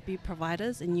taught to be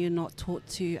providers and you're not taught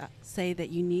to say that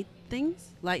you need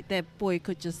things? Like that boy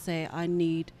could just say, I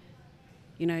need,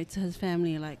 to his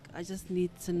family, like, I just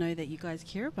need to know that you guys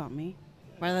care about me,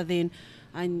 rather than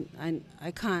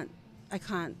I can't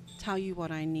tell you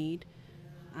what I need,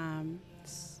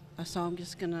 so I'm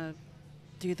just gonna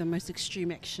do the most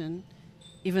extreme action,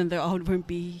 even though I won't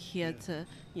be here to.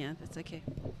 Yeah, that's okay.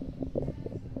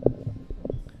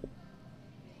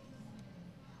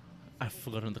 I've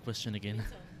forgotten the question again.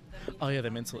 Oh yeah,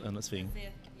 the mental illness thing.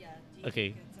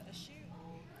 Okay.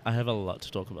 I have a lot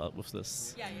to talk about with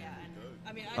this. Yeah.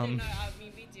 I mean, I don't know. I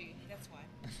mean, we do. That's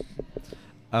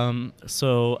why.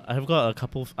 So I've got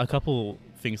a couple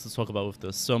things to talk about with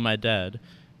this. So my dad,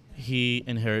 he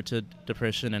inherited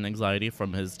depression and anxiety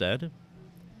from his dad,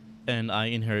 and I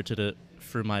inherited it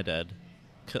through my dad.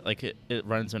 Like it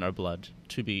runs in our blood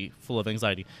to be full of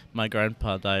anxiety. My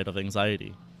grandpa died of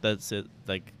anxiety. That's it.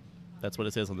 Like that's what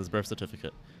it says on his birth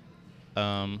certificate.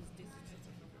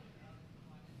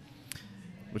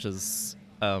 Which is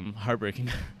heartbreaking.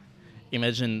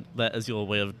 Imagine that as your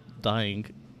way of dying.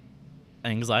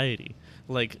 Anxiety,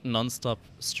 like non-stop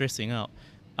stressing out.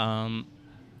 And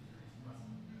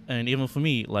even for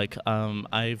me, like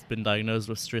I've been diagnosed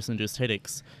with stress-induced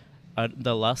headaches.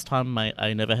 The last time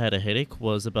I never had a headache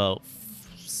was about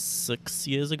 6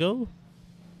 years ago.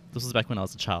 This was back when I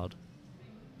was a child.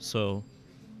 So,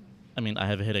 I mean, I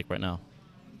have a headache right now.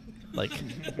 Like, This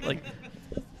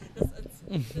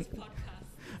podcast.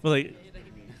 but like,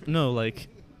 no, like,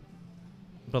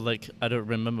 but like, I don't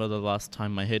remember the last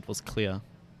time my head was clear.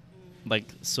 Like,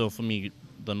 so for me,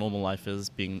 the normal life is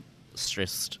being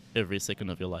stressed every second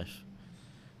of your life.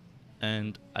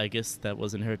 And I guess that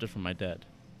was inherited from my dad,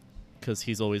 because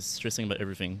he's always stressing about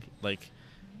everything. Like,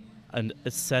 and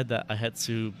it's sad that I had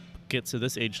to get to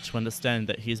this age to understand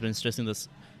that he's been stressing this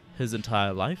his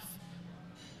entire life,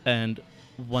 and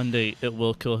one day it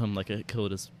will kill him like it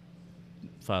killed his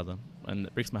father. And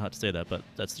it breaks my heart to say that, but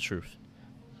that's the truth.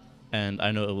 And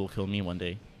I know it will kill me one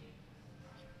day,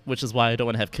 which is why I don't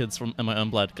want to have kids in my own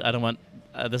blood. I don't want.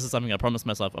 This is something I promised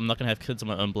myself. I'm not gonna have kids in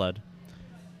my own blood.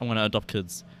 I'm gonna adopt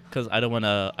kids because I don't want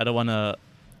a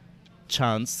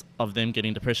chance of them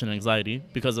getting depression and anxiety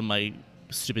because of my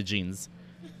stupid genes.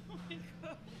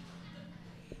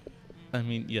 I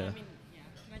mean, yeah. Can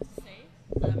I just say?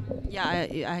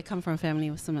 Yeah, I come from a family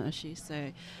with similar issues,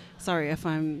 so sorry if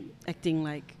I'm acting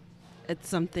like it's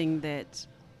something that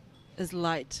is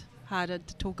harder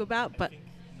to talk about, but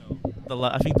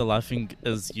I think the laughing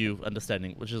is you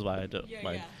understanding, which is why I don't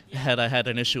mind. yeah. Had I had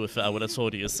an issue with it, I would have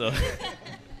told you. So,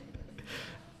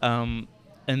 and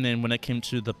then when it came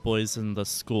to the boys in the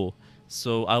school,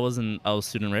 so I was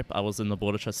student rep. I was in the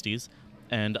board of trustees,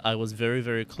 and I was very,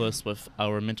 very close with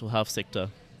our mental health sector.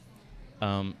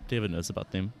 David knows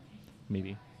about them,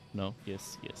 maybe. No,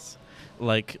 yes.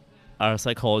 Like our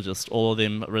psychologist, all of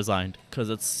them resigned because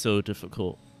it's so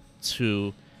difficult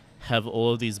to have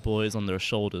all of these boys on their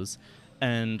shoulders.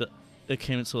 And it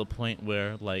came to a point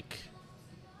where like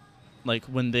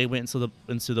when they went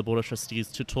into the board of trustees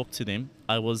to talk to them,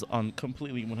 I was on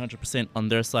completely 100% on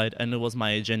their side, and it was my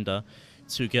agenda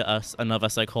to get us another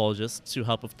psychologist to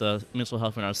help with the mental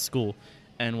health in our school.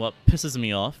 And what pisses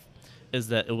me off is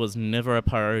that it was never a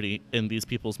priority in these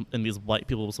white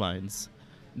people's minds.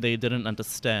 They didn't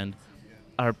understand.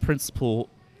 Our principal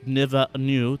never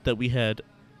knew that we had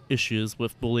issues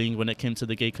with bullying when it came to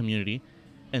the gay community,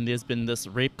 and there's been this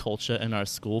rape culture in our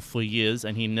school for years,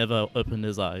 and he never opened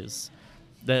his eyes.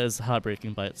 That is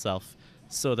heartbreaking by itself.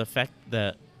 So the fact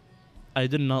that I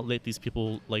did not let these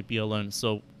people like be alone,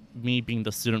 so me being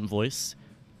the student voice,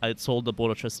 I told the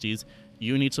board of trustees,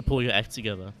 you need to pull your act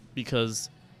together,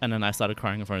 and then I started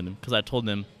crying in front of them because I told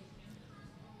them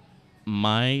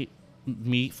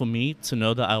for me to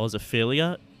know that I was a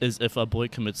failure is if a boy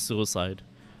commits suicide.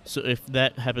 So if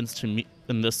that happens to me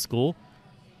in this school,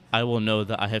 I will know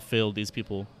that I have failed these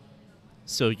people.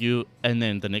 So and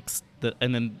then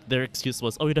their excuse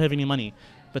was, oh, we don't have any money.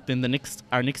 But then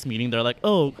our next meeting, they're like,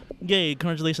 oh, yay,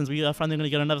 congratulations, we are finally going to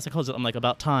get another psychologist. I'm like,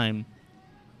 about time.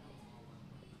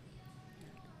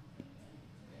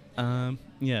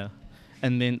 Yeah.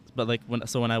 And then, but like,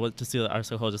 when I went to see our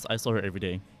psychologist, I saw her every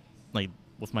day. Like,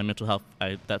 with my mental health,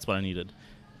 that's what I needed.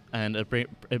 And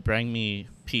it brought me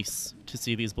peace to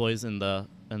see these boys in the.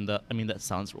 I mean, that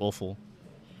sounds awful,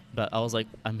 but I was like,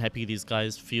 I'm happy these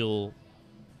guys feel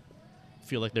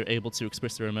like they're able to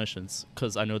express their emotions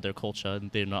because I know their culture and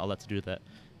they're not allowed to do that.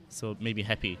 So it made me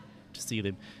happy. to see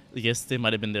them. Yes, they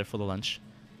might have been there for the lunch,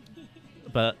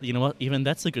 but you know what? Even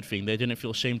that's a good thing. They didn't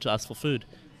feel shame to ask for food.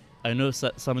 I know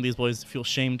that some of these boys feel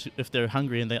shamed if they're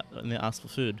hungry and they ask for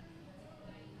food.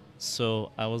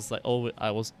 So I was like,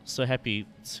 I was so happy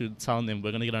to tell them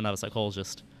we're gonna get another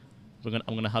psychologist. I'm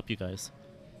gonna help you guys.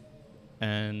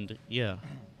 And yeah,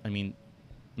 I mean,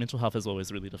 mental health is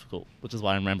always really difficult, which is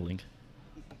why I'm rambling.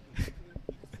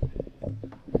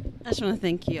 I just want to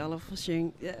thank you, Olive, for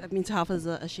sharing. Mental health is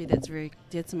an issue that's very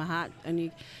dear to my heart,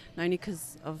 not only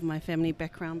because of my family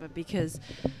background, but because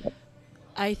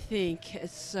I think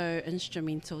it's so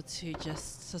instrumental to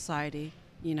just society,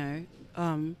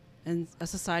 and a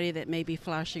society that may be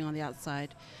flourishing on the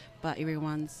outside, but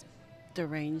everyone's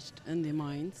deranged in their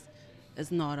minds. Is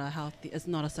not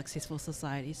a successful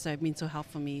society. So mental health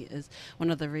for me is one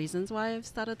of the reasons why I've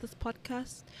started this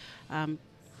podcast,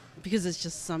 because it's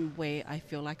just some way I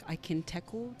feel like I can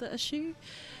tackle the issue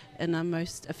in a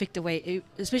most effective way,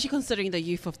 especially considering the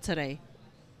youth of today.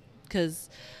 Because,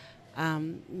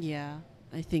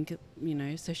 I think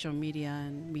social media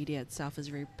and media itself is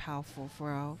very powerful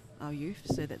for our youth.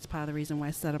 So that's part of the reason why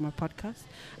I started my podcast.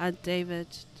 David,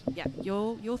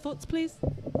 your thoughts, please.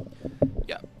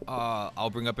 Yeah, I'll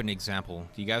bring up an example.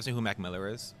 Do you guys know who Mac Miller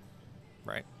is?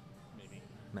 Right?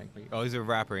 Maybe. Oh, he's a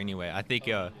rapper anyway. I think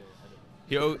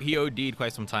he OD'd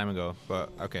quite some time ago. But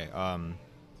okay,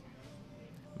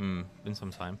 been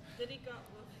some time. Did he go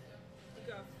with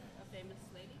a famous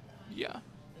lady? Yeah. Like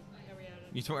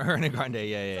You told Ariana Grande.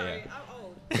 Yeah. Sorry, I'm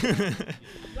old.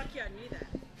 Lucky I knew that.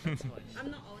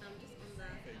 I'm not old. I'm just on the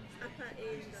upper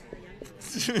end of the young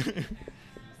people.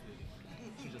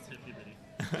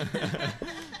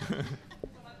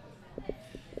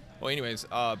 Well, anyways,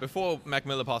 before Mac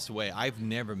Miller passed away, I've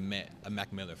never met a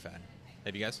Mac Miller fan.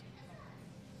 Have you guys?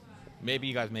 Maybe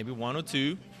you guys, maybe one or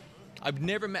two. I've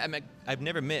never met a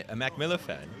Mac Miller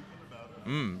fan.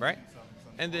 Right?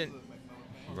 And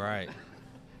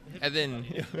then,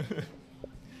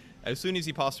 as soon as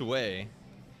he passed away,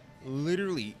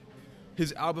 literally,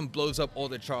 his album blows up all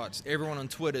the charts. Everyone on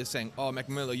Twitter is saying, "Oh, Mac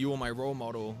Miller, you were my role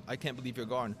model. I can't believe you're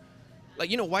gone." Like,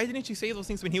 why didn't you say those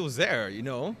things when he was there,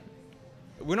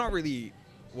 We're not really,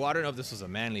 I don't know if this was a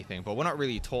manly thing, but we're not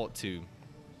really taught to,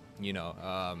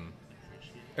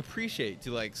 appreciate,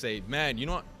 to like say, man, you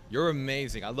know what? You're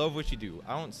amazing. I love what you do.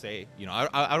 I don't say,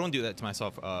 I don't do that to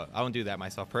myself. I don't do that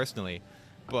myself personally,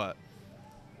 but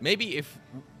maybe if,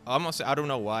 I don't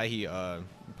know why he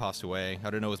passed away. I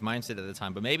don't know his mindset at the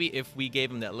time, but maybe if we gave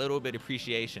him that little bit of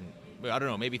appreciation, I don't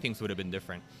know, maybe things would have been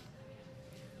different.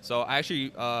 So I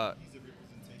actually,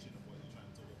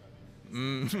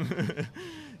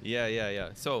 yeah.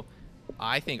 So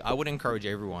I think I would encourage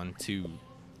everyone to,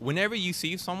 whenever you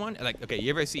see someone, like, okay, you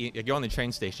ever see, like, you're on the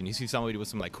train station, you see somebody with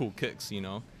some like cool kicks,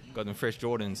 got them fresh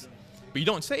Jordans, but you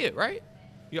don't say it, right?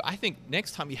 I think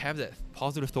next time you have that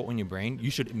positive thought in your brain, you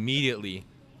should immediately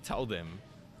tell them,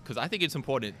 because I think it's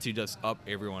important to just up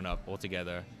everyone up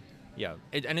altogether. Yeah,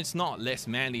 and it's not less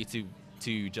manly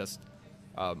to just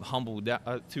humble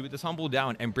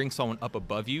down and bring someone up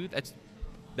above you.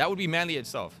 That would be manly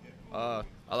itself. I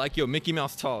like your Mickey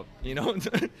Mouse top, Yes, I know, So,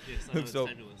 it's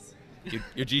fabulous.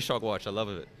 your G-Shock watch, I love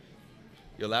it.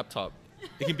 Your laptop,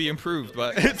 it can be improved,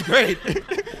 but it's great.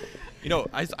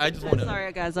 I just want to.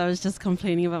 Sorry, guys. I was just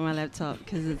complaining about my laptop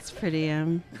because it's pretty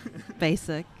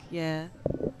basic. Yeah.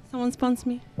 Someone sponsor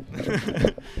me.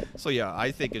 So yeah,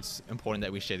 I think it's important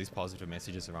that we share these positive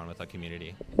messages around with our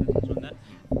community.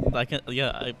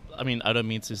 I mean, I don't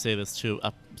mean to say this to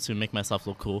make myself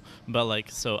look cool,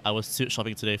 but so I was suit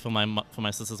shopping today for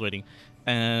my sister's wedding,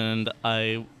 and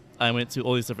I went to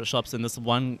all these different shops, and this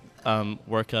one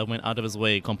worker went out of his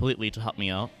way completely to help me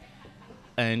out,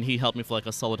 and he helped me for like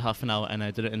a solid half an hour, and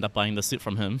I didn't end up buying the suit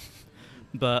from him.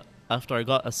 But after I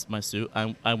got my suit,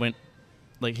 I went,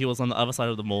 like, he was on the other side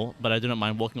of the mall, but I didn't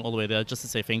mind walking all the way there just to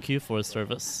say thank you for his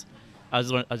service. I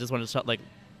just wanted to shout, like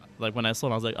when I saw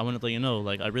him, I was like, I wanted to let you know,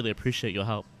 like, I really appreciate your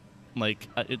help. Like,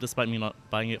 despite me not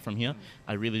buying it from here,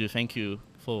 I really do thank you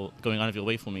for going out of your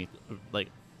way for me. Like,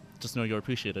 just know you're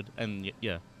appreciated. And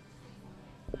yeah.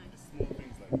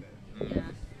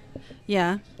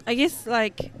 Yeah, I guess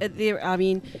there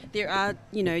are,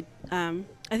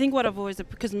 I think what I've always,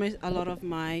 because a lot of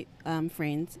my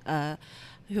friends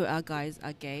who are guys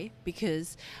are gay,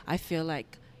 because I feel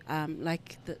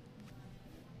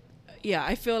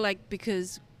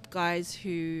because guys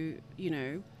who,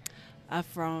 are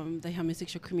from the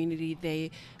homosexual community,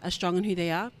 they are strong in who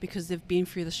they are because they've been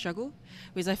through the struggle,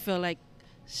 whereas I feel like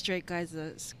straight guys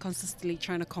are consistently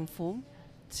trying to conform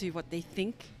to what they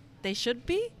think they should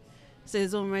be. So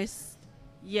there's almost,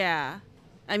 I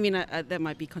mean, that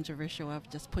might be controversial. I've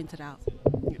just pointed out.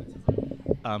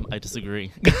 I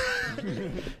disagree.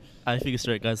 I think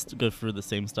straight guys go through the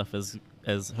same stuff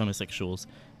as homosexuals,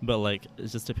 but like it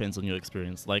just depends on your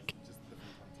experience. Like,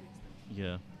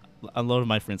 yeah, a lot of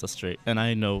my friends are straight, and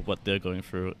I know what they're going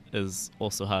through is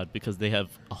also hard because they have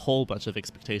a whole bunch of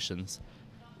expectations.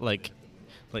 Like,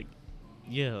 like,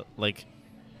 yeah, like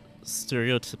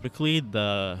stereotypically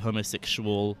the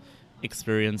homosexual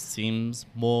experience seems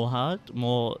more hard,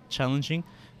 more challenging,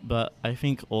 but I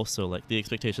think also like the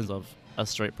expectations of a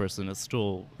straight person is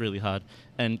still really hard.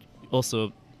 And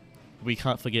also we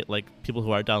can't forget like people who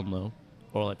are down low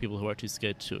or like people who are too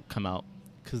scared to come out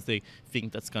because they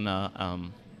think that's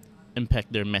gonna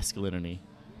impact their masculinity.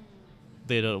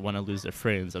 They don't want to lose their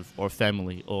friends or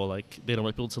family, or like they don't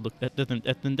want people to look at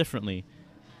them differently.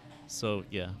 So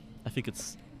yeah, I think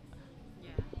it's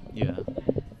yeah.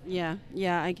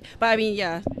 But I mean,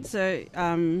 yeah. So,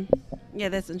 yeah,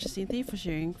 that's interesting. Thank you for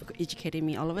sharing, for educating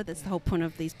me, Oliver. That's the whole point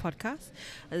of these podcasts,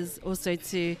 is also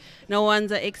to no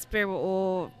one's an expert. We're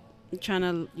all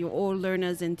you're all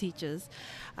learners and teachers.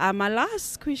 My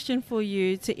last question for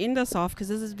you to end us off, because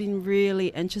this has been really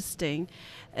interesting,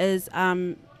 is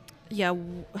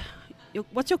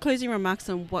what's your closing remarks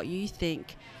on what you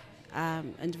think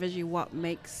individually, what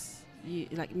makes you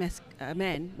like a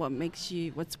man? What makes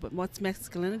you? What's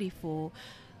masculinity for?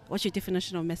 What's your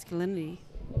definition of masculinity?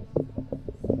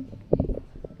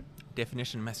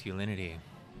 Definition of masculinity.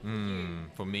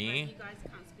 For me. You guys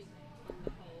can't speak on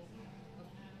the whole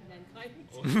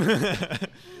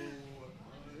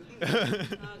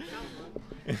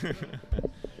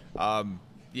of mankind.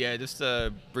 Yeah, just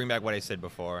to bring back what I said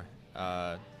before.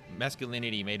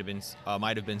 Masculinity might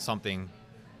have been something.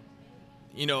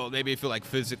 Maybe I feel like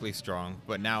physically strong,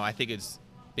 but now I think it's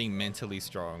being mentally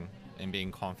strong and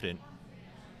being confident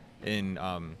in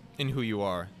who you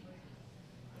are.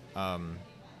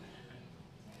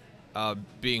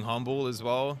 Being humble as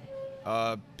well.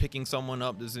 Picking someone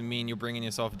up doesn't mean you're bringing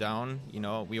yourself down.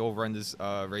 We all run this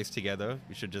race together.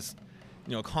 We should just,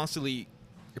 constantly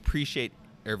appreciate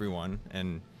everyone.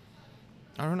 And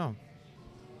I don't know.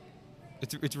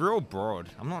 It's real broad.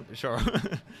 I'm not sure.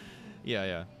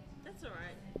 Yeah. That's all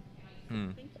right.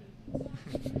 Thank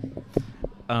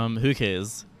you. Who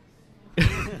cares?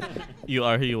 You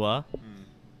are who you are.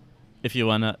 If you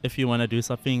wanna do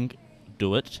something,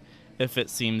 do it. If it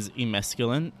seems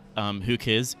emasculine, who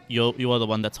cares? You are the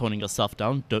one that's holding yourself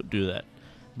down. Don't do that,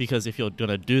 because if you're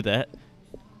gonna do that,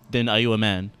 then are you a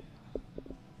man?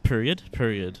 Period.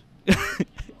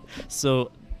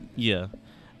 So, yeah,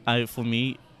 I've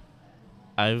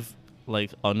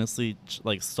like honestly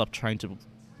like stopped trying to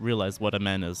realize what a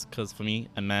man is, because for me,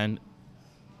 a man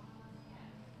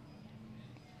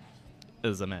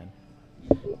is a man.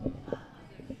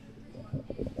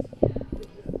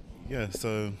 Yeah,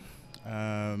 so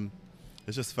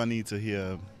it's just funny to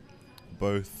hear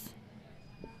both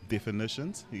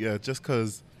definitions. Yeah, just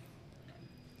because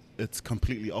it's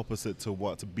completely opposite to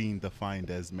what's being defined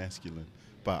as masculine.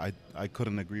 But I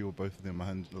couldn't agree with both of them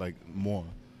more.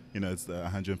 It's the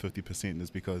 150% is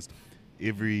because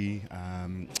every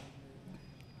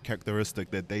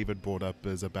characteristic that David brought up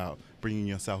is about bringing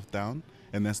yourself down,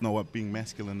 and that's not what being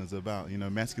masculine is about.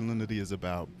 Masculinity is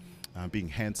about being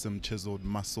handsome, chiseled,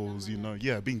 muscles,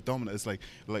 being dominant. It's like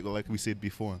we said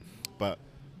before. But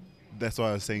that's what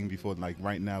I was saying before. Like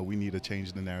right now, we need to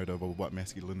change the narrative of what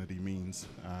masculinity means.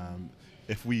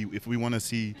 If we want to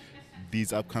see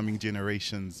these upcoming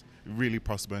generations really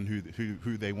prosper and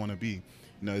who they want to be.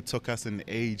 It took us an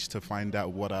age to find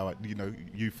out what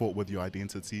you fought with your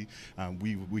identity.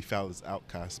 We felt as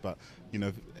outcasts, but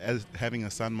as having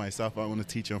a son myself, I want to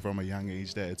teach him from a young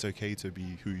age that it's okay to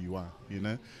be who you are.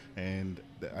 And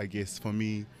I guess for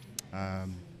me,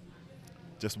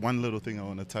 just one little thing I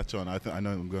want to touch on. I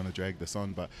know I'm going to drag this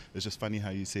on, but it's just funny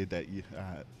how you said that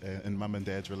in mum and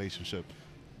dad's relationship,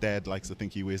 dad likes to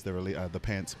think he wears the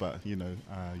pants, but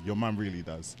your mum really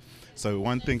does. So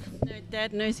one thing. No,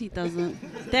 Dad knows he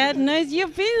doesn't. Dad knows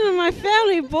you've been in my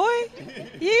family, boy.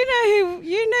 You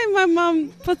know my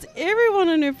mum puts everyone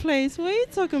in her place. What are you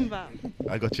talking about?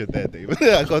 I got your dad, David.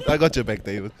 I got your back,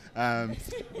 David.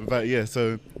 But yeah,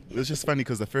 so it's just funny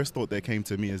because the first thought that came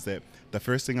to me is that the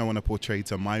first thing I want to portray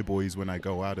to my boys when I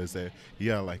go out is that,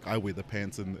 like I wear the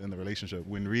pants in the relationship,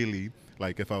 when really,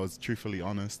 like if I was truthfully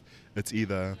honest, it's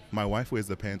either my wife wears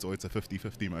the pants or it's a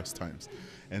 50-50 most times.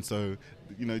 And so,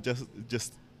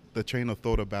 just the train of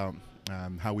thought about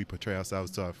how we portray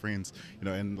ourselves to our friends,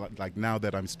 and like now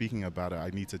that I'm speaking about it, I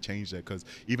need to change that, because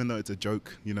even though it's a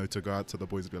joke, to go out to the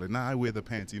boys and be like, nah, I wear the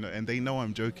pants, and they know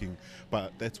I'm joking,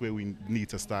 but that's where we need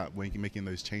to start making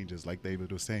those changes. Like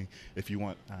David was saying, if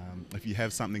you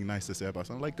have something nice to say about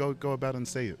something, like go about and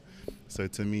say it. So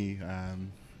to me,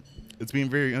 it's been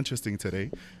very interesting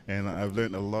today, and I've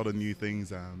learned a lot of new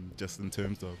things, just in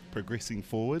terms of progressing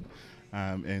forward,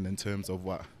 and in terms of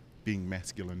what being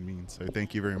masculine means. So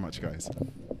thank you very much, guys.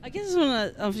 I guess I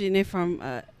want to obviously know from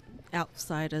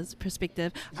outsider's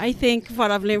perspective. I think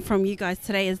what I've learned from you guys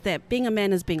today is that being a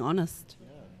man is being honest.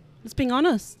 It's being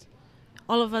honest.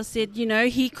 All of us said,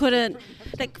 he couldn't,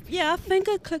 I think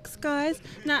it clicks, guys.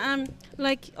 No,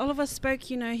 all of us spoke,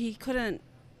 he couldn't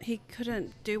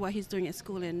do what he's doing at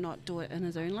school and not do it in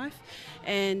his own life.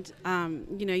 And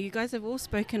you guys have all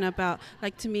spoken about,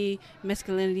 to me,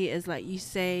 masculinity is like you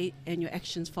say and your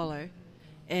actions follow,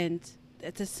 and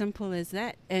it's as simple as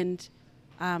that. And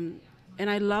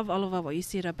I love, Oliver, what you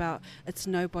said about it's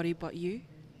nobody but you,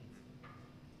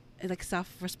 like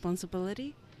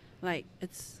self-responsibility.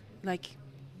 It's you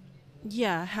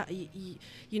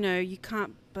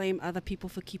can't blame other people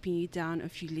for keeping you down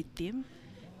if you let them.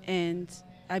 And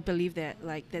I believe that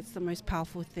that's the most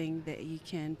powerful thing that you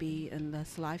can be in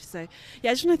this life. So I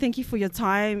just want to thank you for your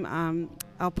time.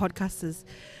 Our podcast has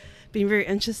been very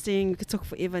interesting. We could talk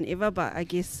forever and ever, but I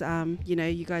guess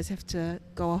you guys have to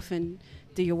go off and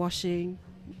do your washing,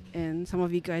 and some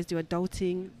of you guys do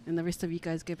adulting, and the rest of you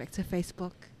guys go back to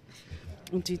Facebook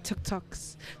and do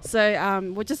TikToks.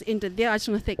 So we'll just end it there. I just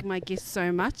want to thank my guests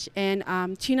so much, and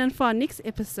tune in for our next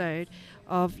episode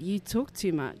of You Talk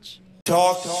Too Much.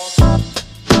 Talk.